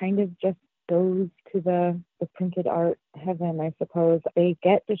kind of just goes to the printed art heaven, I suppose. They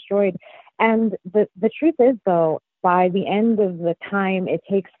get destroyed. And the truth is, though, by the end of the time it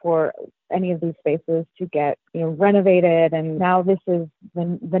takes for any of these spaces to get renovated, and now this is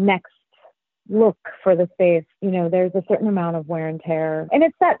the next look for the space, there's a certain amount of wear and tear. And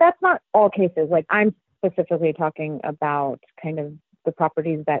that's not all cases. Like, I'm specifically talking about kind of the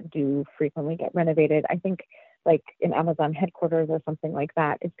properties that do frequently get renovated. I think like an Amazon headquarters or something like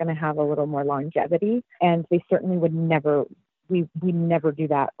that is going to have a little more longevity. And they certainly would never, we never do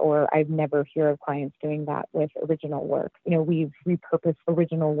that, or I've never hear of clients doing that with original work. We've repurposed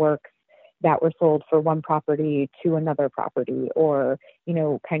original works that were sold for one property to another property, or,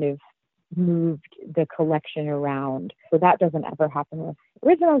 kind of moved the collection around. So that doesn't ever happen with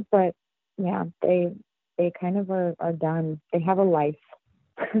originals, but yeah, they kind of are done. They have a life.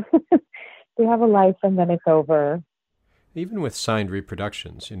 They have a life and then it's over. Even with signed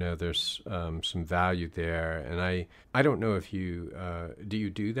reproductions, there's some value there. And I don't know if you, do you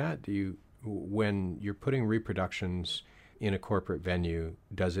do that? When you're putting reproductions in a corporate venue,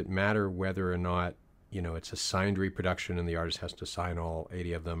 does it matter whether or not, it's a signed reproduction and the artist has to sign all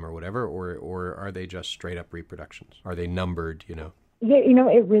 80 of them or whatever, or are they just straight up reproductions? Are they numbered, Yeah,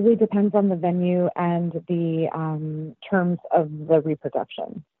 it really depends on the venue and the terms of the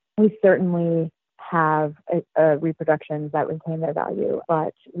reproduction. We certainly have reproductions that retain their value,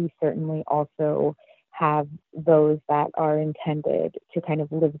 but we certainly also have those that are intended to kind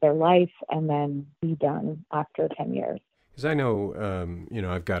of live their life and then be done after 10 years. Because I know,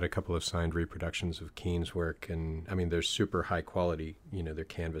 I've got a couple of signed reproductions of Keen's work, and I mean, they're super high quality, they're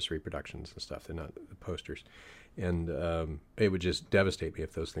canvas reproductions and stuff. They're not posters. And it would just devastate me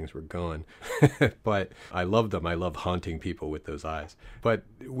if those things were gone. But I love them. I love haunting people with those eyes. But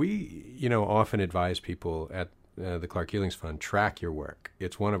we, often advise people at the Clark Healings Fund, track your work.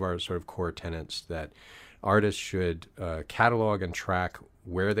 It's one of our sort of core tenets that artists should catalog and track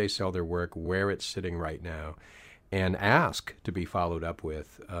where they sell their work, where it's sitting right now, and ask to be followed up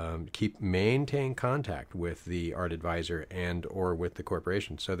with, maintain contact with the art advisor and or with the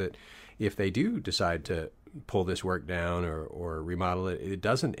corporation, so that if they do decide to pull this work down or remodel it, it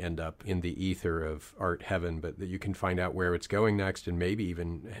doesn't end up in the ether of art heaven, but that you can find out where it's going next and maybe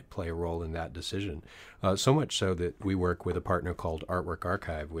even play a role in that decision. So much so that we work with a partner called Artwork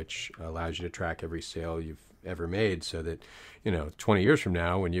Archive, which allows you to track every sale you've ever made, so that 20 years from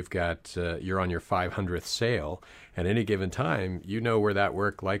now, when you've got you're on your 500th sale at any given time, where that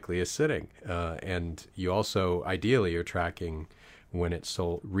work likely is sitting, and you also ideally are tracking when it's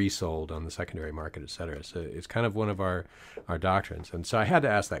resold on the secondary market, et cetera. So it's kind of one of our doctrines. And so I had to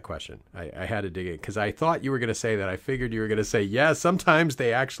ask that question. I had to dig in because I thought you were going to say that. I figured you were going to say, yeah, sometimes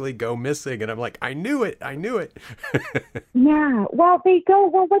they actually go missing. And I'm like, I knew it. Yeah. Well,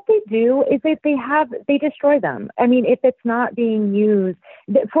 what they do is if they destroy them. I mean, if it's not being used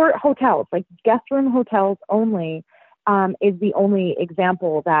for hotels, like guest room hotels only, is the only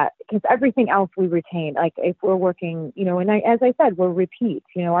example that, because everything else we retain, like if we're working, as I said, we're repeats,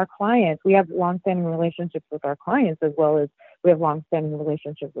 our clients, we have longstanding relationships with our clients as well as we have longstanding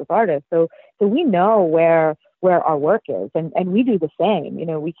relationships with artists. So we know where our work is, and we do the same,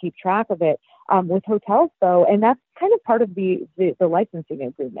 we keep track of it. With hotels though, and that's kind of part of the licensing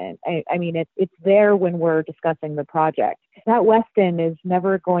agreement. I mean, it's there when we're discussing the project. That Westin is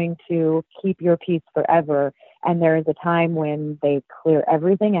never going to keep your piece forever. And there is a time when they clear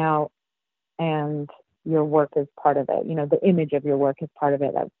everything out and your work is part of it. The image of your work is part of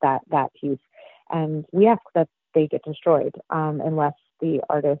it, that piece. And we ask that they get destroyed unless the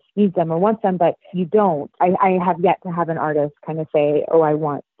artist needs them or wants them, but you don't. I have yet to have an artist kind of say, oh, I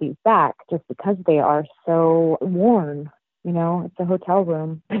want these back, just because they are so worn. It's a hotel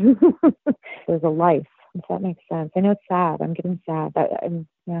room. There's a life, if that makes sense. I know it's sad. I'm getting sad.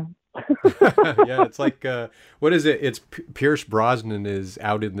 Yeah. Yeah, it's like, what is it? It's Pierce Brosnan is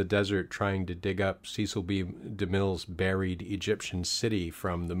out in the desert trying to dig up Cecil B. DeMille's buried Egyptian city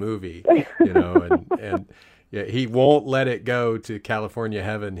from the movie, and yeah, he won't let it go to California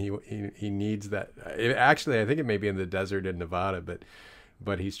heaven. He needs that. Actually, I think it may be in the desert in Nevada,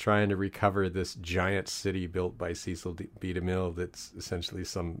 but he's trying to recover this giant city built by Cecil B. DeMille that's essentially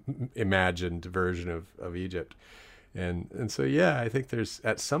some imagined version of Egypt. And so, yeah, I think there's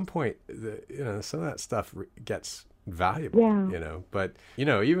at some point, some of that stuff gets valuable, but,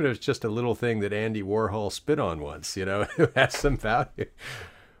 even if it's just a little thing that Andy Warhol spit on once, it has some value.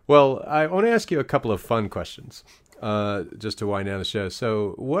 Well, I want to ask you a couple of fun questions just to wind down the show.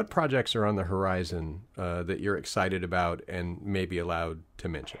 So what projects are on the horizon that you're excited about and maybe allowed to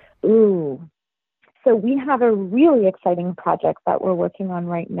mention? Ooh. So we have a really exciting project that we're working on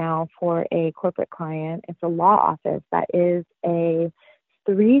right now for a corporate client. It's a law office that is a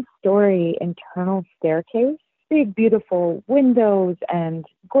 3-story internal staircase, big, beautiful windows and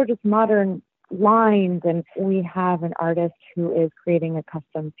gorgeous modern lines. And we have an artist who is creating a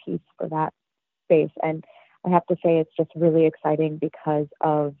custom piece for that space. And I have to say it's just really exciting because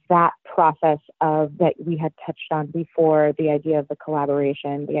of that process of that we had touched on before, the idea of the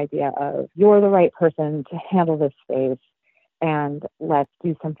collaboration, the idea of you're the right person to handle this space and let's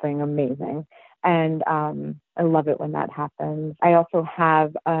do something amazing. And I love it when that happens. I also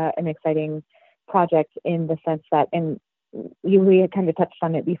have an exciting project in the sense that, and we had kind of touched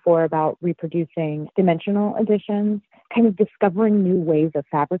on it before about reproducing dimensional additions, kind of discovering new ways of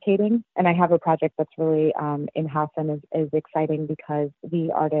fabricating. And I have a project that's really in-house and is exciting because the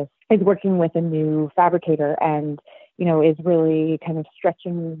artist is working with a new fabricator and, is really kind of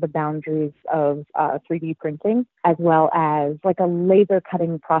stretching the boundaries of 3D printing, as well as like a laser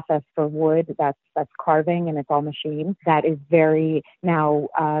cutting process for wood that's carving and it's all machine. That is very now,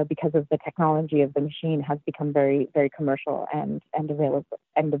 because of the technology of the machine, has become very, very commercial and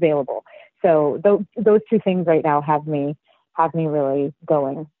available. So those two things right now have me really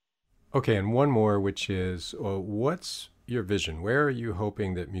going. Okay, and one more, which is what's your vision? Where are you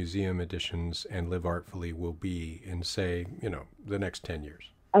hoping that Museum Editions and Live Artfully will be in, say, the next 10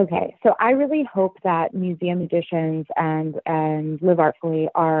 years? Okay, so I really hope that Museum Editions and Live Artfully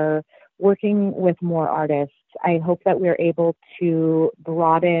are working with more artists. I hope that we're able to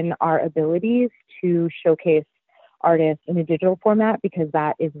broaden our abilities to showcase artists in a digital format, because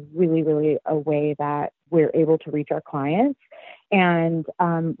that is really, really a way that we're able to reach our clients and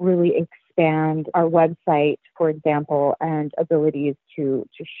really expand our website, for example, and abilities to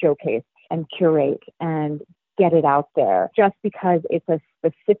showcase and curate and get it out there, just because it's a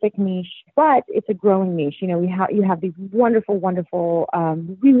specific niche, but it's a growing niche. You have these wonderful,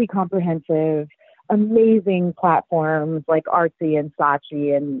 really comprehensive, amazing platforms like Artsy and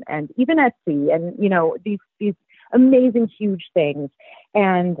Saatchi and even Etsy and, these amazing, huge things.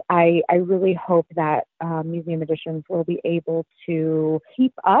 And I really hope that Museum Editions will be able to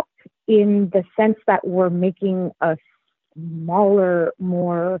keep up in the sense that we're making a smaller,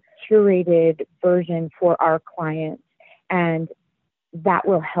 more curated version for our clients. And that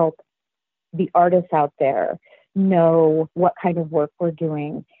will help the artists out there know what kind of work we're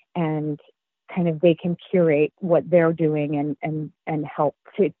doing, and kind of they can curate what they're doing and help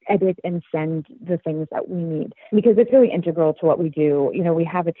to edit and send the things that we need, because it's really integral to what we do. We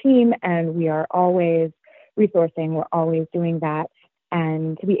have a team and we are always resourcing, we're always doing that,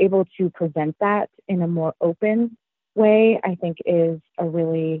 and to be able to present that in a more open way, I think is a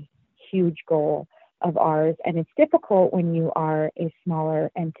really huge goal of ours. And it's difficult when you are a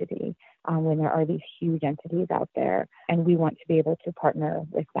smaller entity, when there are these huge entities out there. And we want to be able to partner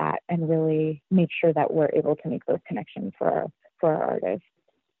with that and really make sure that we're able to make those connections for our artists.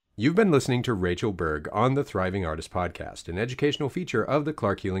 You've been listening to Rachel Berg on the Thriving Artist Podcast, an educational feature of the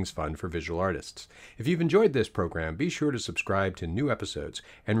Clark Healings Fund for Visual Artists. If you've enjoyed this program, be sure to subscribe to new episodes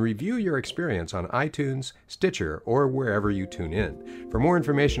and review your experience on iTunes, Stitcher, or wherever you tune in. For more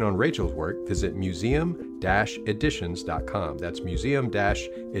information on Rachel's work, visit museum-editions.com. That's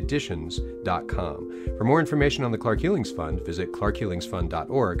museum-editions.com. For more information on the Clark Healings Fund, visit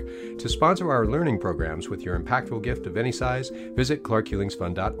clarkhealingsfund.org. To sponsor our learning programs with your impactful gift of any size, visit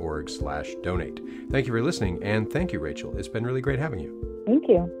clarkhealingsfund.org/donate. Thank you for listening, and thank you, Rachel. It's been really great having you. Thank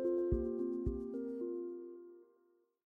you.